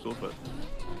can just go for it.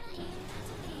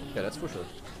 Yeah, that's for sure.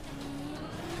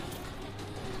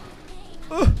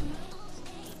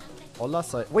 Hola,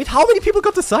 wait, how many people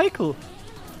got the cycle?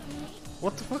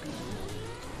 What the fuck?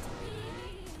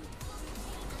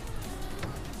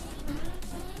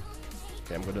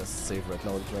 Okay, I'm gonna save right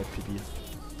now and drive PP.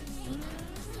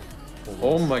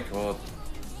 oh my god.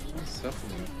 What's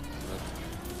happening?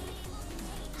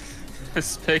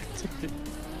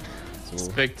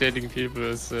 Spectating people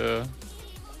is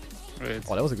great.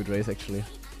 Oh, that was a good race actually.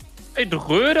 Hey,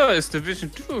 Dröder is Division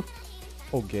 2.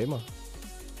 Oh, Gamer.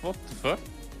 What the fuck?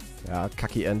 Ja,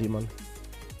 kacki Andy, man.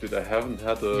 Dude, I haven't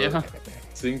had a Yeah.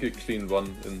 single clean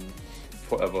run in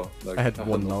forever. Like, I had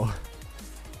one now.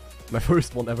 My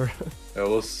first one ever. I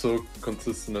was so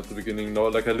consistent at the beginning. Now,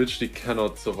 like, I literally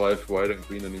cannot survive white and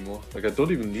green anymore. Like, I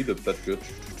don't even need it that good.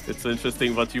 It's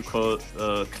interesting what you call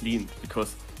clean,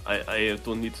 because I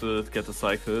don't need to get a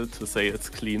cycle to say it's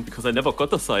clean, because I never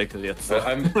got a cycle yet. So.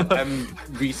 I'm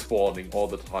respawning all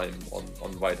the time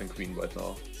on white and green right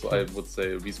now. So I would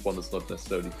say respawn is not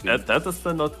necessarily clean. that is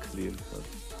then not clean. But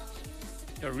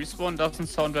Yeah, respawn doesn't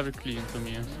sound very clean to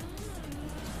me.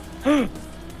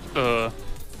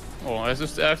 Oh, I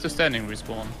have to standing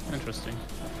respawn. Interesting.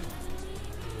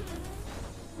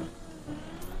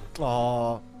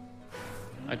 Aww.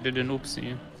 I did an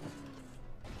oopsie.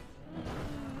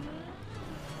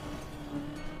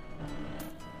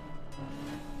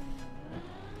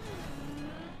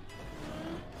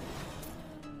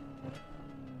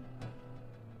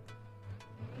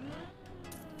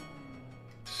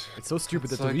 It's so stupid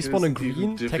that the Like, respawn in it's even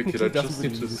green difficult. technically I just doesn't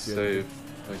need really to use the save.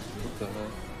 Like, what the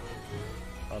hell?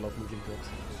 I love moving blocks.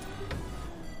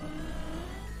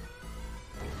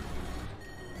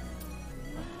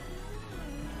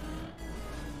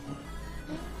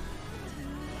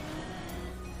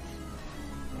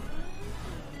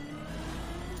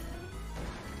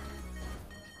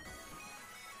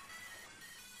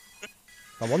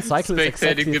 Now one cycle is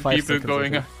exactly Spectating the 5 people seconds,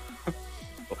 going I up.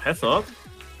 Oh, Hazard?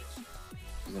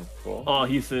 Is it 4? Oh,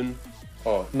 he's in.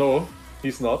 Oh, no,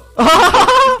 he's not.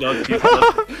 He's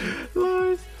not.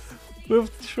 Nice!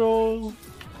 With troll!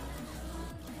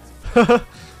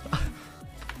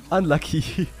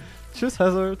 Unlucky. Tschüss,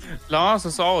 Hazard. Lars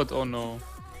is out, oh no.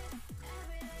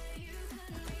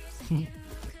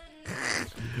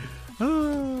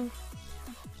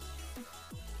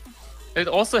 It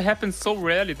also happens so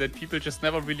rarely that people just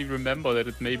never really remember that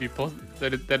it may be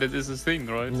that it is a thing,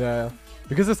 right? Yeah,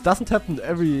 because this doesn't happen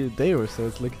every day or so.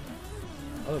 It's like,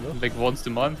 I don't know. Like once a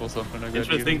month or something like that.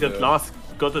 Interesting even. that Lars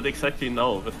got it exactly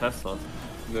now with Hazard.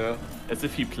 Yeah. As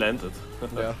if he planned it.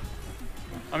 Yeah.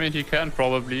 I mean, he can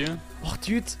probably. Oh,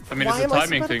 dude. I mean, why it's a am I so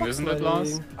timing bad at thing, isn't it,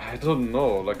 Lars? backsliding? I don't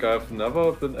know. Like, I've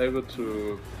never been able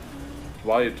to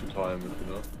try to time it,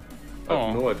 you know? I have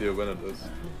Oh. no idea when it is.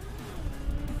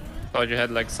 Thought you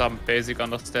had like some basic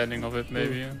understanding of it,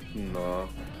 maybe. Nah.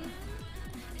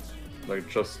 Like,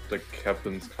 just like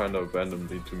happens kind of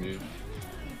randomly to me.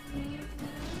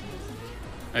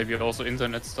 Maybe also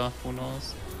internet stuff, who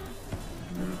knows?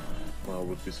 I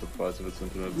would be surprised if it's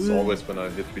internet. It's always when I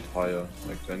hit retire.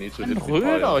 Like, I need to hit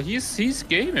Röder, retire. he's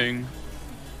gaming.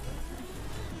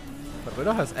 But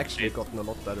Röder has actually gotten a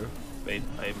lot better. Wait,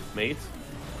 I made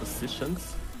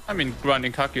positions. I mean,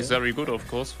 grinding Kaki is very good, of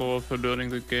course, for learning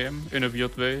the game in a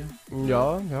weird way.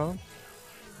 Yeah, yeah.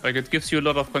 Like, it gives you a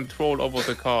lot of control over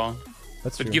the car.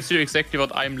 That's It true. gives you exactly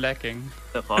what I'm lacking.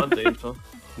 There are danger.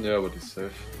 Yeah, but he's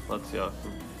safe. But yeah.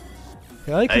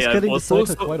 Yeah, I think he's I getting was so,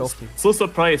 decided quite often. so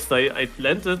surprised. I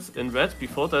landed in red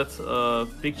before that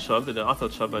big jump. In the other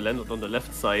jump, I landed on the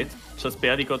left side. Just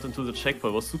barely got into the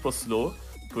checkpoint. Was super slow.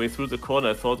 Going through the corner,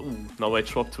 I thought, ooh, now I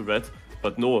dropped to red.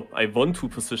 But no, I won 2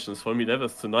 positions from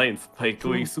 11th to 9th by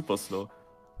going super slow.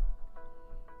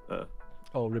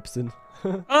 Oh, rips in.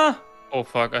 Ah! Oh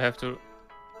fuck, I have to.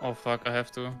 Oh fuck, I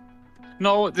have to.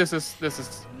 No, this is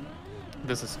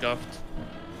scuffed.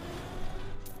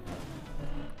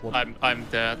 What? I'm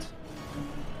dead.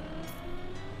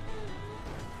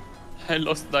 I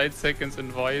lost 9 seconds in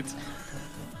white.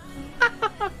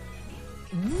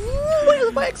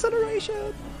 Where's my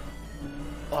acceleration?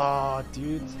 Oh,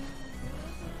 dude.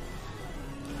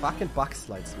 Fucking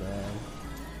backslides, man.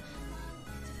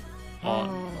 Oh,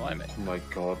 no, I'm Oh my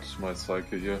god, my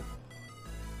cycle here.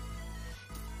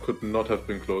 Could not have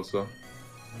been closer.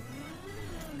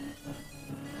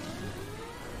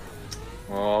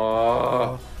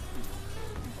 Oh.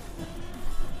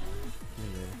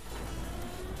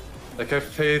 Like, I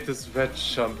failed this red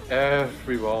jump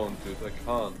every round, dude. I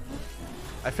can't.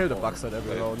 I failed a backside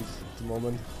every wait. round at the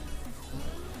moment.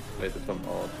 Wait, if I'm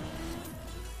out.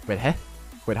 Wait, huh?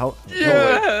 Wait, how?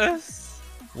 yes!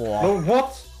 Wow. No,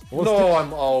 what? What was No, the-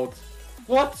 I'm out.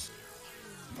 What?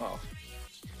 Oh,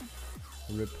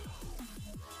 Rip.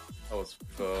 I was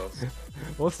first.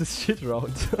 What's this shit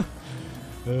round?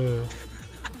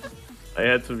 I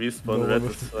had to respawn red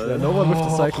as well. No one with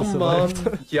the cycle come survived.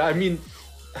 on. Yeah, I mean,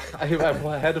 I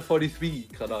had a 43,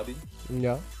 Granadi.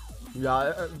 Yeah.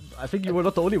 Yeah, I think you were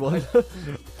not the only one.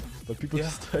 But people Yeah.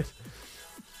 just died.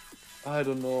 I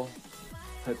don't know.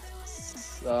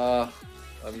 It's, I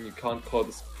mean, you can't call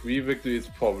this free victory. It's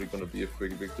probably gonna be a free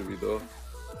victory though.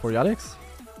 For Yannick's?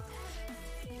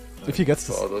 If he gets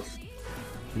For this. others.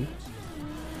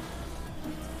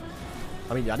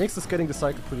 I mean, Yannick's is getting the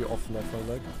cycle pretty often, I feel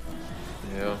like.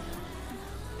 Yeah.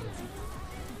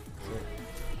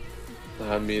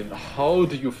 I mean, how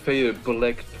do you fail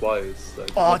black twice?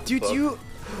 Like, Oh, what the dude, fuck? you... Oh,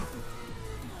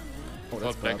 Oh,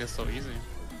 that's black bad. is so easy.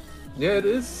 Yeah, it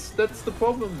is. That's the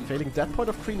problem. Failing that point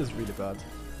of green is really bad.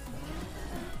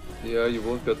 Yeah, you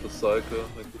won't get the cycle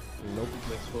like the Nope.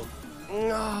 next one.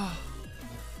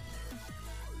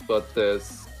 But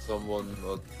there's someone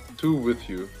or two with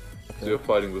you. So you're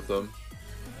fighting with them.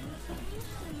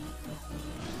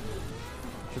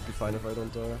 Should be fine if I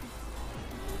don't die.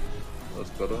 That's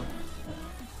better.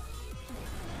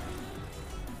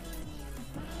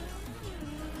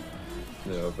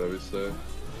 Yeah, very safe.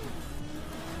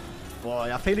 Boah,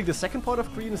 yeah, failing the second part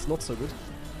of green is not so good.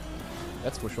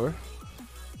 That's for sure.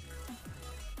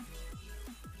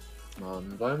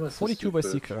 Man, why am I so 42 by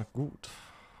stupid? Seeker, good.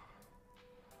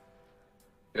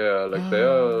 Yeah, like they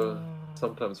are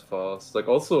sometimes fast. Like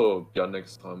also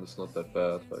Yannick's time is not that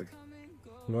bad. Like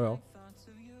No,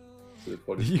 the yeah.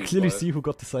 42 You clearly five. see who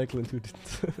got the cycle and who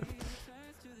didn't.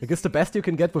 I guess the best you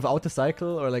can get without the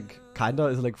cycle, or like kinda,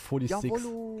 is like 46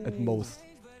 at most.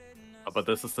 Aber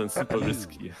das ist dann super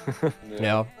risky.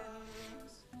 Yeah.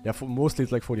 Yeah, for mostly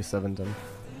it's like 47 then.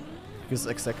 Because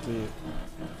exactly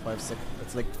 5 seconds.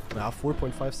 It's like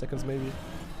 4.5 seconds maybe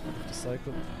with the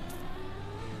cycle.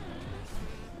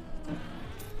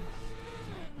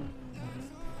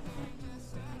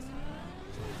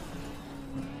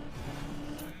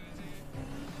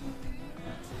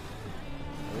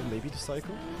 Oh, maybe the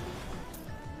cycle.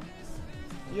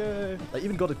 Yay! I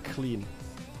even got it clean.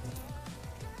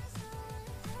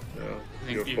 Yeah.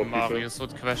 I you're think four even people. Marius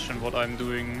would question what I'm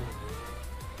doing.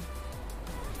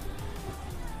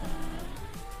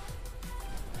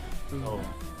 Oh.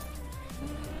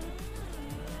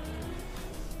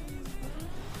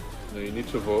 No, you need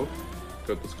to vote.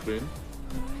 Got the screen.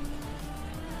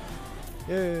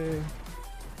 Yay!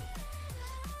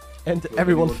 And So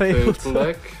everyone anyone failed.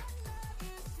 Black.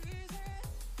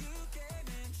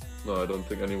 No, I don't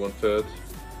think anyone failed.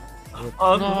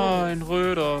 Oh Nein,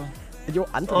 Röder. Yo,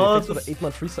 Anton, Oh, oh, das-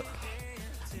 8-man free cycle.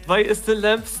 Why is the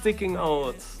lamp sticking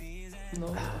out?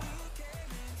 No.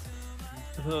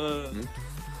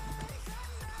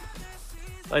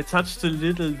 I touched a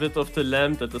little bit of the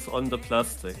lamp that is on the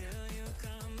plastic.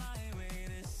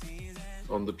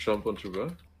 On the jump onto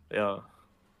red. Yeah.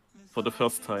 For the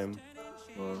first time.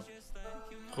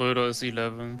 Röder is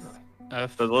 11th.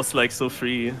 F. That was like so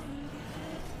free.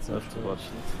 I have to watch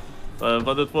it.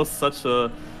 But it was such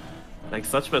a... Like,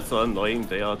 such bets are annoying,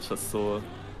 they are just so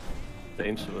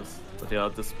dangerous. But yeah,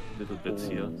 this little bit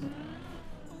here.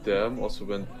 Damn also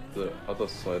went the other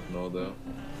side now there.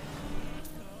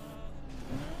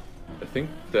 I think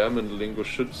Damn and Lingo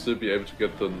should still be able to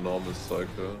get the normal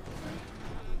cycle.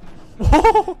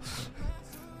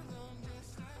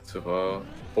 Terra.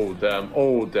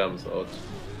 Oh Damn's out.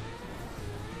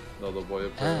 Another warrior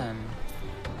player.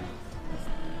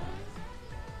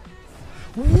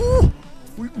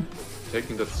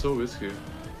 Taking that so risky.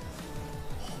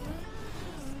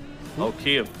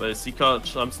 Okay, weil Sika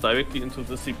jumps directly into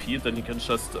the CP, then he can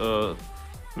just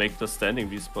make the standing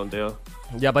respawn there.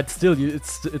 Yeah, but still,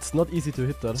 it's not easy to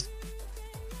hit that.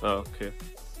 Ah, okay.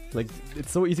 Like,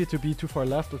 it's so easy to be too far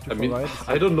left or too I far mean, right. It's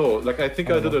I like- don't know. Like, I think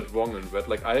I I don't did it wrong in red.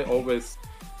 Like, I always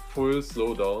full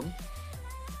slow down,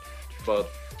 but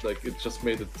like it just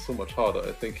made it so much harder.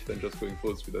 I think than just going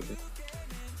full speed. I think.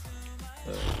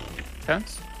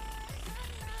 Depends.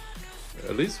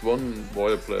 At least one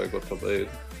warrior player got top 8.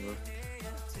 Yeah.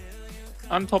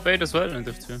 I'm top 8 as well in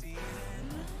Div 2.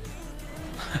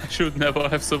 I should never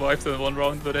have survived in one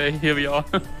round, but hey, here we are.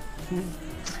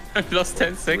 I lost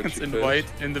 10 seconds Richie in failed. white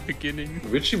in the beginning.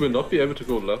 Richie will not be able to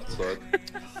go left side.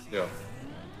 Yeah.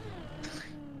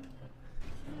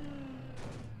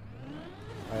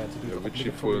 I had to do Yeah, the Richie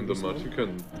opposite full in the from mud. this You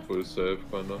can full save,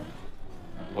 kinda.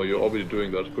 Oh, you're already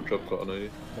doing that. Good job, Karnai.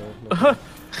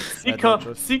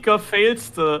 one. Sika fails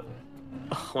the...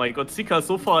 Oh my god, Sika is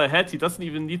so far ahead, he doesn't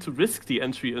even need to risk the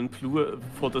entry in blue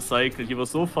for the cycle. He was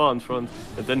so far in front,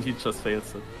 and then he just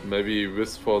fails it. Maybe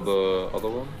risk for the other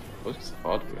one? What is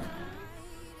hardware?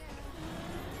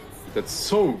 That's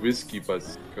so risky by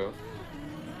Sika.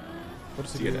 What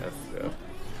is he doing? DNF, yeah.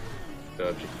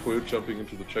 Yeah, just full jumping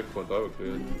into the checkpoint directly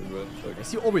in red. Like,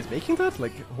 Is he always making that?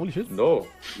 Like, holy shit. no,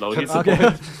 Now he's Okay.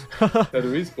 at a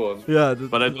respawn. Yeah,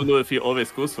 But I don't know if he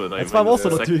always goes for it. that's I why I'm mean, also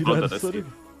the not second doing round that. I So see.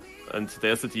 And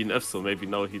there's a DNF, so maybe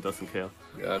now he doesn't care.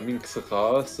 Yeah, I mean,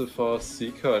 Xera is still fast.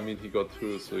 Sika, I mean, he got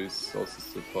through, so he's also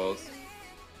still fast.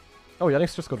 Oh,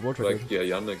 Yannick's just got water. Like, yeah,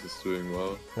 Yannick is doing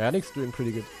well. Yannick's doing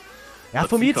pretty good. Yeah, But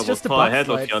for me Sika it's just was the far bug ahead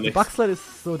of slide. The Yannick. bug slide is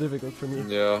so difficult for me.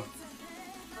 Yeah.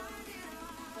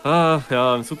 Ah, yeah,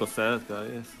 I'm super sad,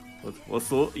 guys. It was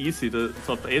so easy, the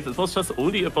top 8. It was just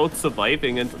only about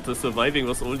surviving, and the surviving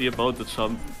was only about the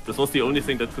jump. This was the only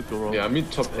thing that could go wrong. Yeah, I mean,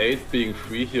 top 8 being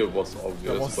free here was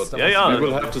obvious, was- but that Yeah, yeah. we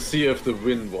will have to see if the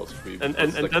win was free. And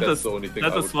because, like, that that's is the only thing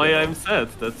that I is would why care I'm sad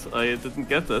that I didn't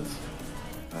get it.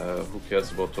 Who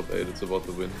cares about top 8? It's about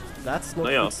the win. That's not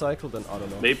Naja. good cycle, then I don't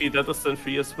know. Maybe that is then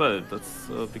free as well. That's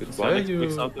because Why are Yannick, you... for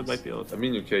example, might be out. I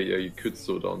mean, okay, yeah, you could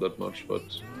slow down that much, but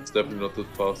it's definitely not the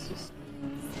fastest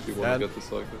if you want Yeah. to get the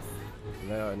cycle.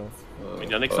 Yeah, I know. mean,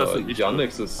 Yannick's has an issue.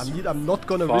 Yannick's is... I'm not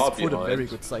gonna Far risk for the behind. very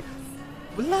good cycle.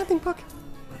 Landing bug.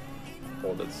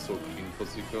 Oh, that's so clean for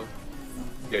Sika.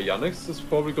 Yeah, Yannick's is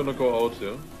probably gonna go out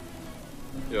here.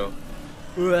 Yeah.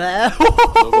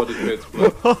 Nobody trades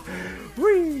block.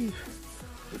 Whee!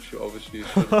 Which you obviously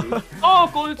shouldn't do. Oh,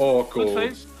 gold! Oh, Good gold.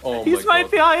 face. Oh He's my right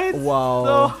god. behind!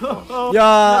 Wow. No. Yeah,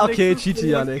 Yannick okay, is GG so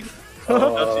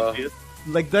Yannick.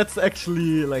 Like that's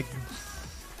actually like...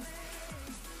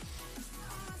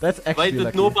 That's Why actually did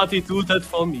lucky. nobody do that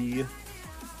for me?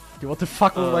 Dude, what the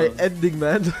fuck was my ending,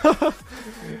 man?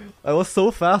 I was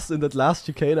so fast in that last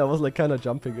chicane, I was like kinda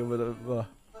jumping over the...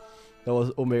 that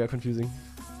was omega confusing.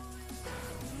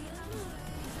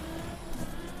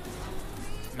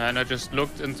 Man, I just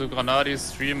looked into Granadi's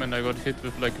stream and I got hit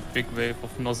with like a big wave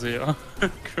of nausea.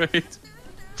 Great.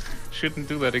 Shouldn't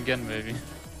do that again, maybe.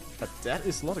 But that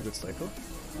is not a good cycle.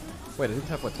 Wait, I didn't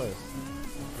have my tires.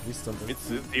 At least something. It's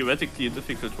theoretically a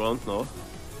difficult round now.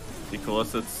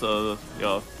 Because it's,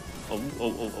 yeah.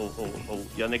 Oh,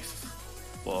 Yannick's...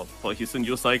 Well, he's in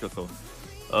your cycle though.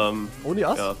 Only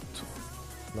us?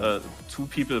 Yeah. Two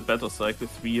people better cycle,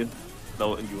 3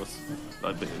 now in yours.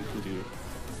 I've been including you.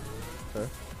 Okay.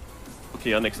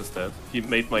 Okay, Yannick is dead. He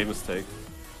made my mistake.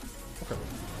 Okay.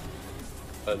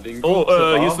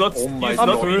 Oh, he's not. Oh my he's god,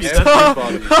 not really dead.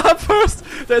 everybody. I'm first!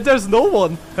 There's no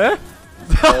one! Huh?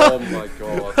 Oh my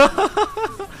god.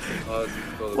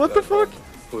 What the fuck?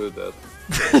 Full dead.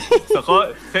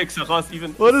 Xera's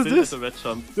even What is still this? at the red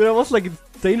jump. Dude, I was like in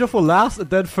danger for last and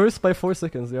then first by 4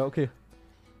 seconds. Yeah, okay.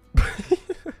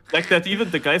 Like that, even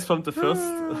the guys from the first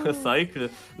cycle.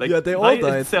 Like, Yeah, they all why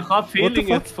died. is Xera failing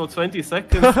fuck? it for 20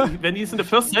 seconds? When he's in the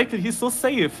first cycle, he's so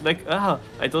safe. Like, I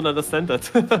don't understand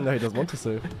that. No, he doesn't want to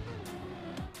save.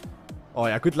 Oh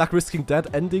yeah, good luck risking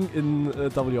that ending in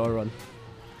WR run.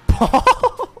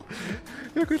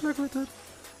 Yeah, good luck with that.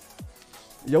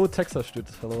 Yo, Texas dude.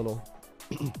 Hello.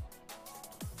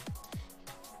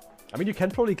 I mean, you can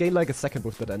probably gain like a second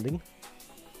with that ending.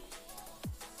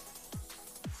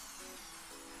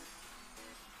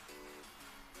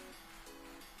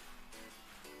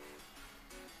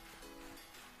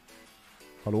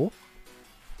 Hallo?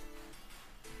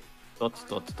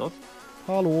 Dot.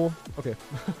 Hallo. Okay.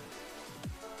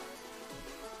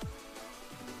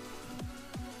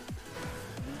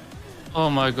 Oh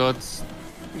my god.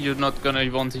 You're not gonna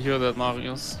want to hear that,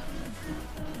 Marius.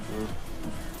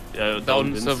 Yeah,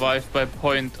 Down wins. survived by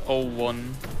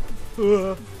 0.01.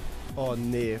 Oh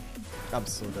nee. I'm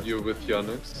so dead. You with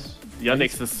Yannick's?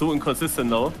 Yannick is so inconsistent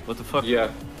now. What the fuck? Yeah,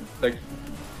 like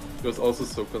it was also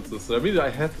so consistent. I mean, I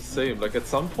had the same. Like at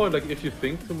some point, like if you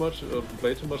think too much or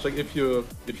play too much, like if you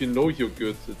know you're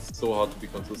good, it's so hard to be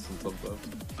consistent sometimes.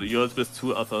 So you're with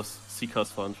 2 others.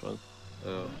 Seekers fun run.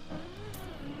 Yeah.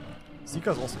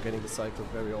 Zika's also getting the cycle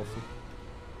very often.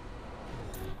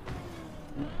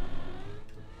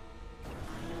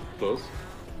 Close.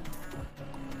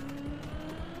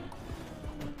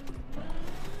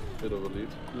 Bit of a lead.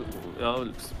 Yeah,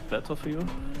 it's better for you.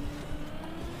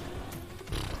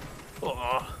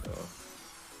 Oh,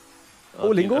 Oh,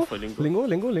 Lingo? DNF for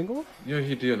Lingo. Lingo? Yeah,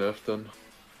 he DNF'd then.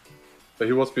 But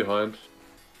he was behind.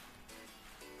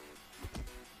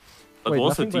 But Wait,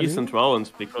 was a nothing by decent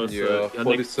round because Yeah,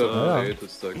 Yannick, 47-8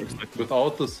 is like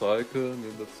without the cycle. I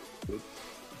mean, that's good.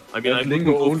 I mean, I And wouldn't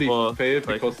Lingo go only for failed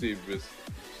cycle. because he missed.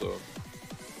 So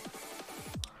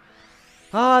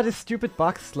Ah, this stupid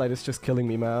bug slide is just killing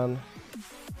me, man.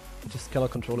 I just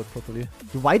cannot control it properly.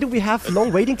 Why do we have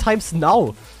long waiting times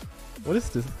now? What is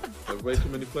this? there are way too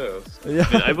many players. Yeah.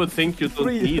 I mean, I would think you don't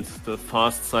Three. need the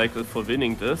fast cycle for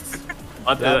winning this.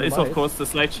 But Yeah, there is of might. course the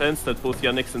slight chance that both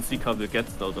Yannick and Sika will get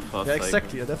now the fast Yeah, cycle.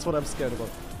 exactly. Yeah, that's what I'm scared about.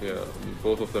 Yeah, I mean,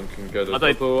 both of them can get it. But I-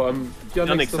 Although Yannick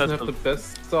Yannick doesn't said have the- the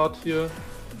best start here.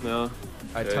 Yeah.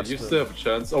 I Yeah, touched you it. still have a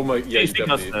chance. Oh my, yeah, Hey, you Sika's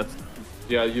definitely. dead.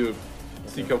 Yeah, you.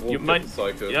 Sika won't You get might, the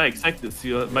cycle. yeah, exactly. So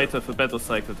you might have a better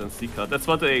cycle than Sika. That's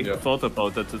what I Yeah. thought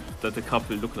about that the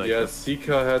couple look like. Yeah, that.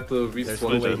 Sika had the There's no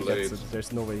respawn way too he late. gets it.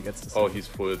 There's no way he gets this. Oh, he's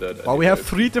full dead. Well, we have anyways.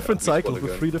 3 different Yeah, respawn cycles with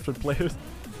again. 3 different players.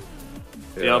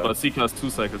 Yeah, but Sika has 2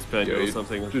 cycles per Yeah, or you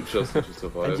something. You just need to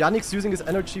survive. And Yannick's using his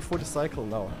energy for the cycle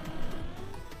now.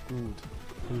 Good.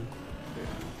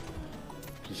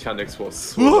 Yannick was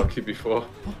so lucky before.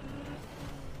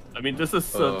 I mean, this is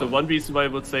the one reason why I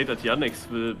would say that Yannick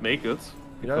will make it.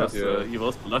 Because Yeah. he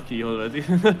was lucky already.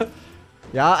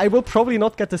 Yeah, I will probably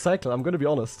not get the cycle, I'm gonna be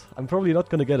honest. I'm probably not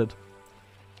gonna get it.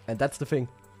 And that's the thing.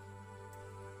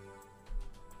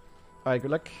 Alright,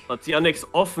 good luck. But Yannick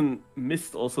often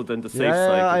missed also then the safe Yeah,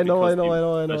 cycle. I know,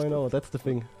 because he- I know. That's the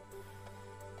thing.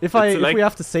 If like- we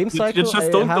have the same you cycle, just I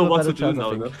don't have know a what better to do chance, now,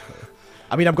 I think. no?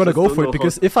 I mean, I'm gonna Just go don't for know it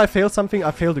because how- if I fail something,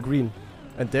 I fail the green,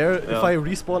 and there, if Yeah. I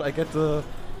respawn, I get the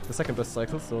second best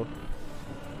cycle. So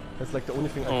that's like the only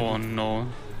thing I Oh can do. no.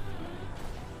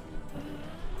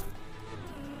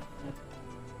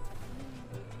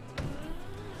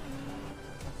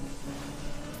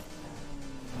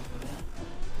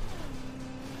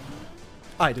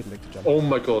 I didn't make the jump. Oh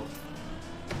my god.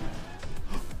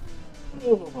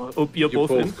 Oh, you're You both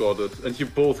both in. got it. And you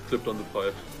both clipped on the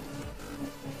pipe.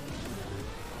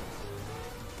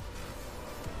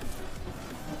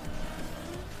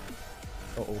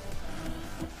 Uh-oh.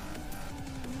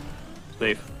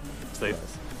 Safe. Safe.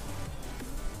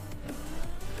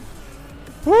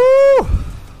 Woo!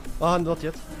 Oh, not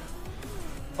yet.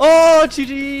 Oh,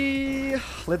 GG!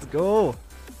 Let's go.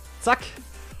 Zack.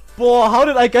 Boah, how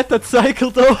did I get that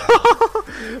cycle though?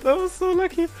 That was so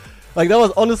lucky. Like, that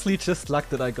was honestly just luck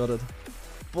that I got it.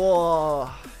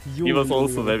 Boah. He was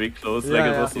also very close. Yeah, like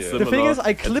it yeah. was so The similar. The thing is,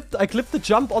 I clipped the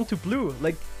jump onto blue.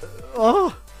 Like,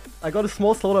 oh, I got a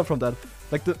small slowdown from that.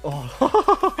 Like the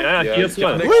yeah, Yeah, he as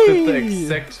well. Yannick did the Whee!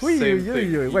 exact Whee, same wee, thing.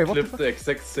 wee, wee. He Wait, what the clipped the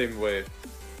exact same way.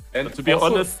 And To be also-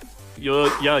 honest, your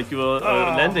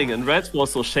landing in red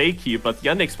was so shaky, but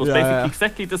Yannick's was Yeah, basically yeah.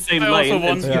 exactly the same I also line, and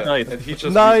won. he Yeah, died. and he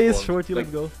just nice respawned. shorty, Like,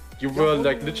 let go. you were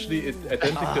like literally in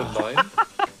identical line,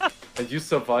 and you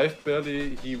survived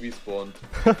barely. He respawned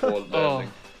before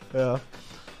landing. Yeah.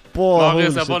 Boah,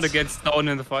 Marius, holy I won shit. against Down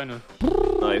in the final.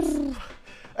 Nice.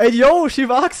 And yo,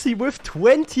 Shivaxi with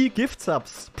 20 gift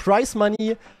subs. Prize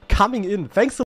money coming in. Thanks so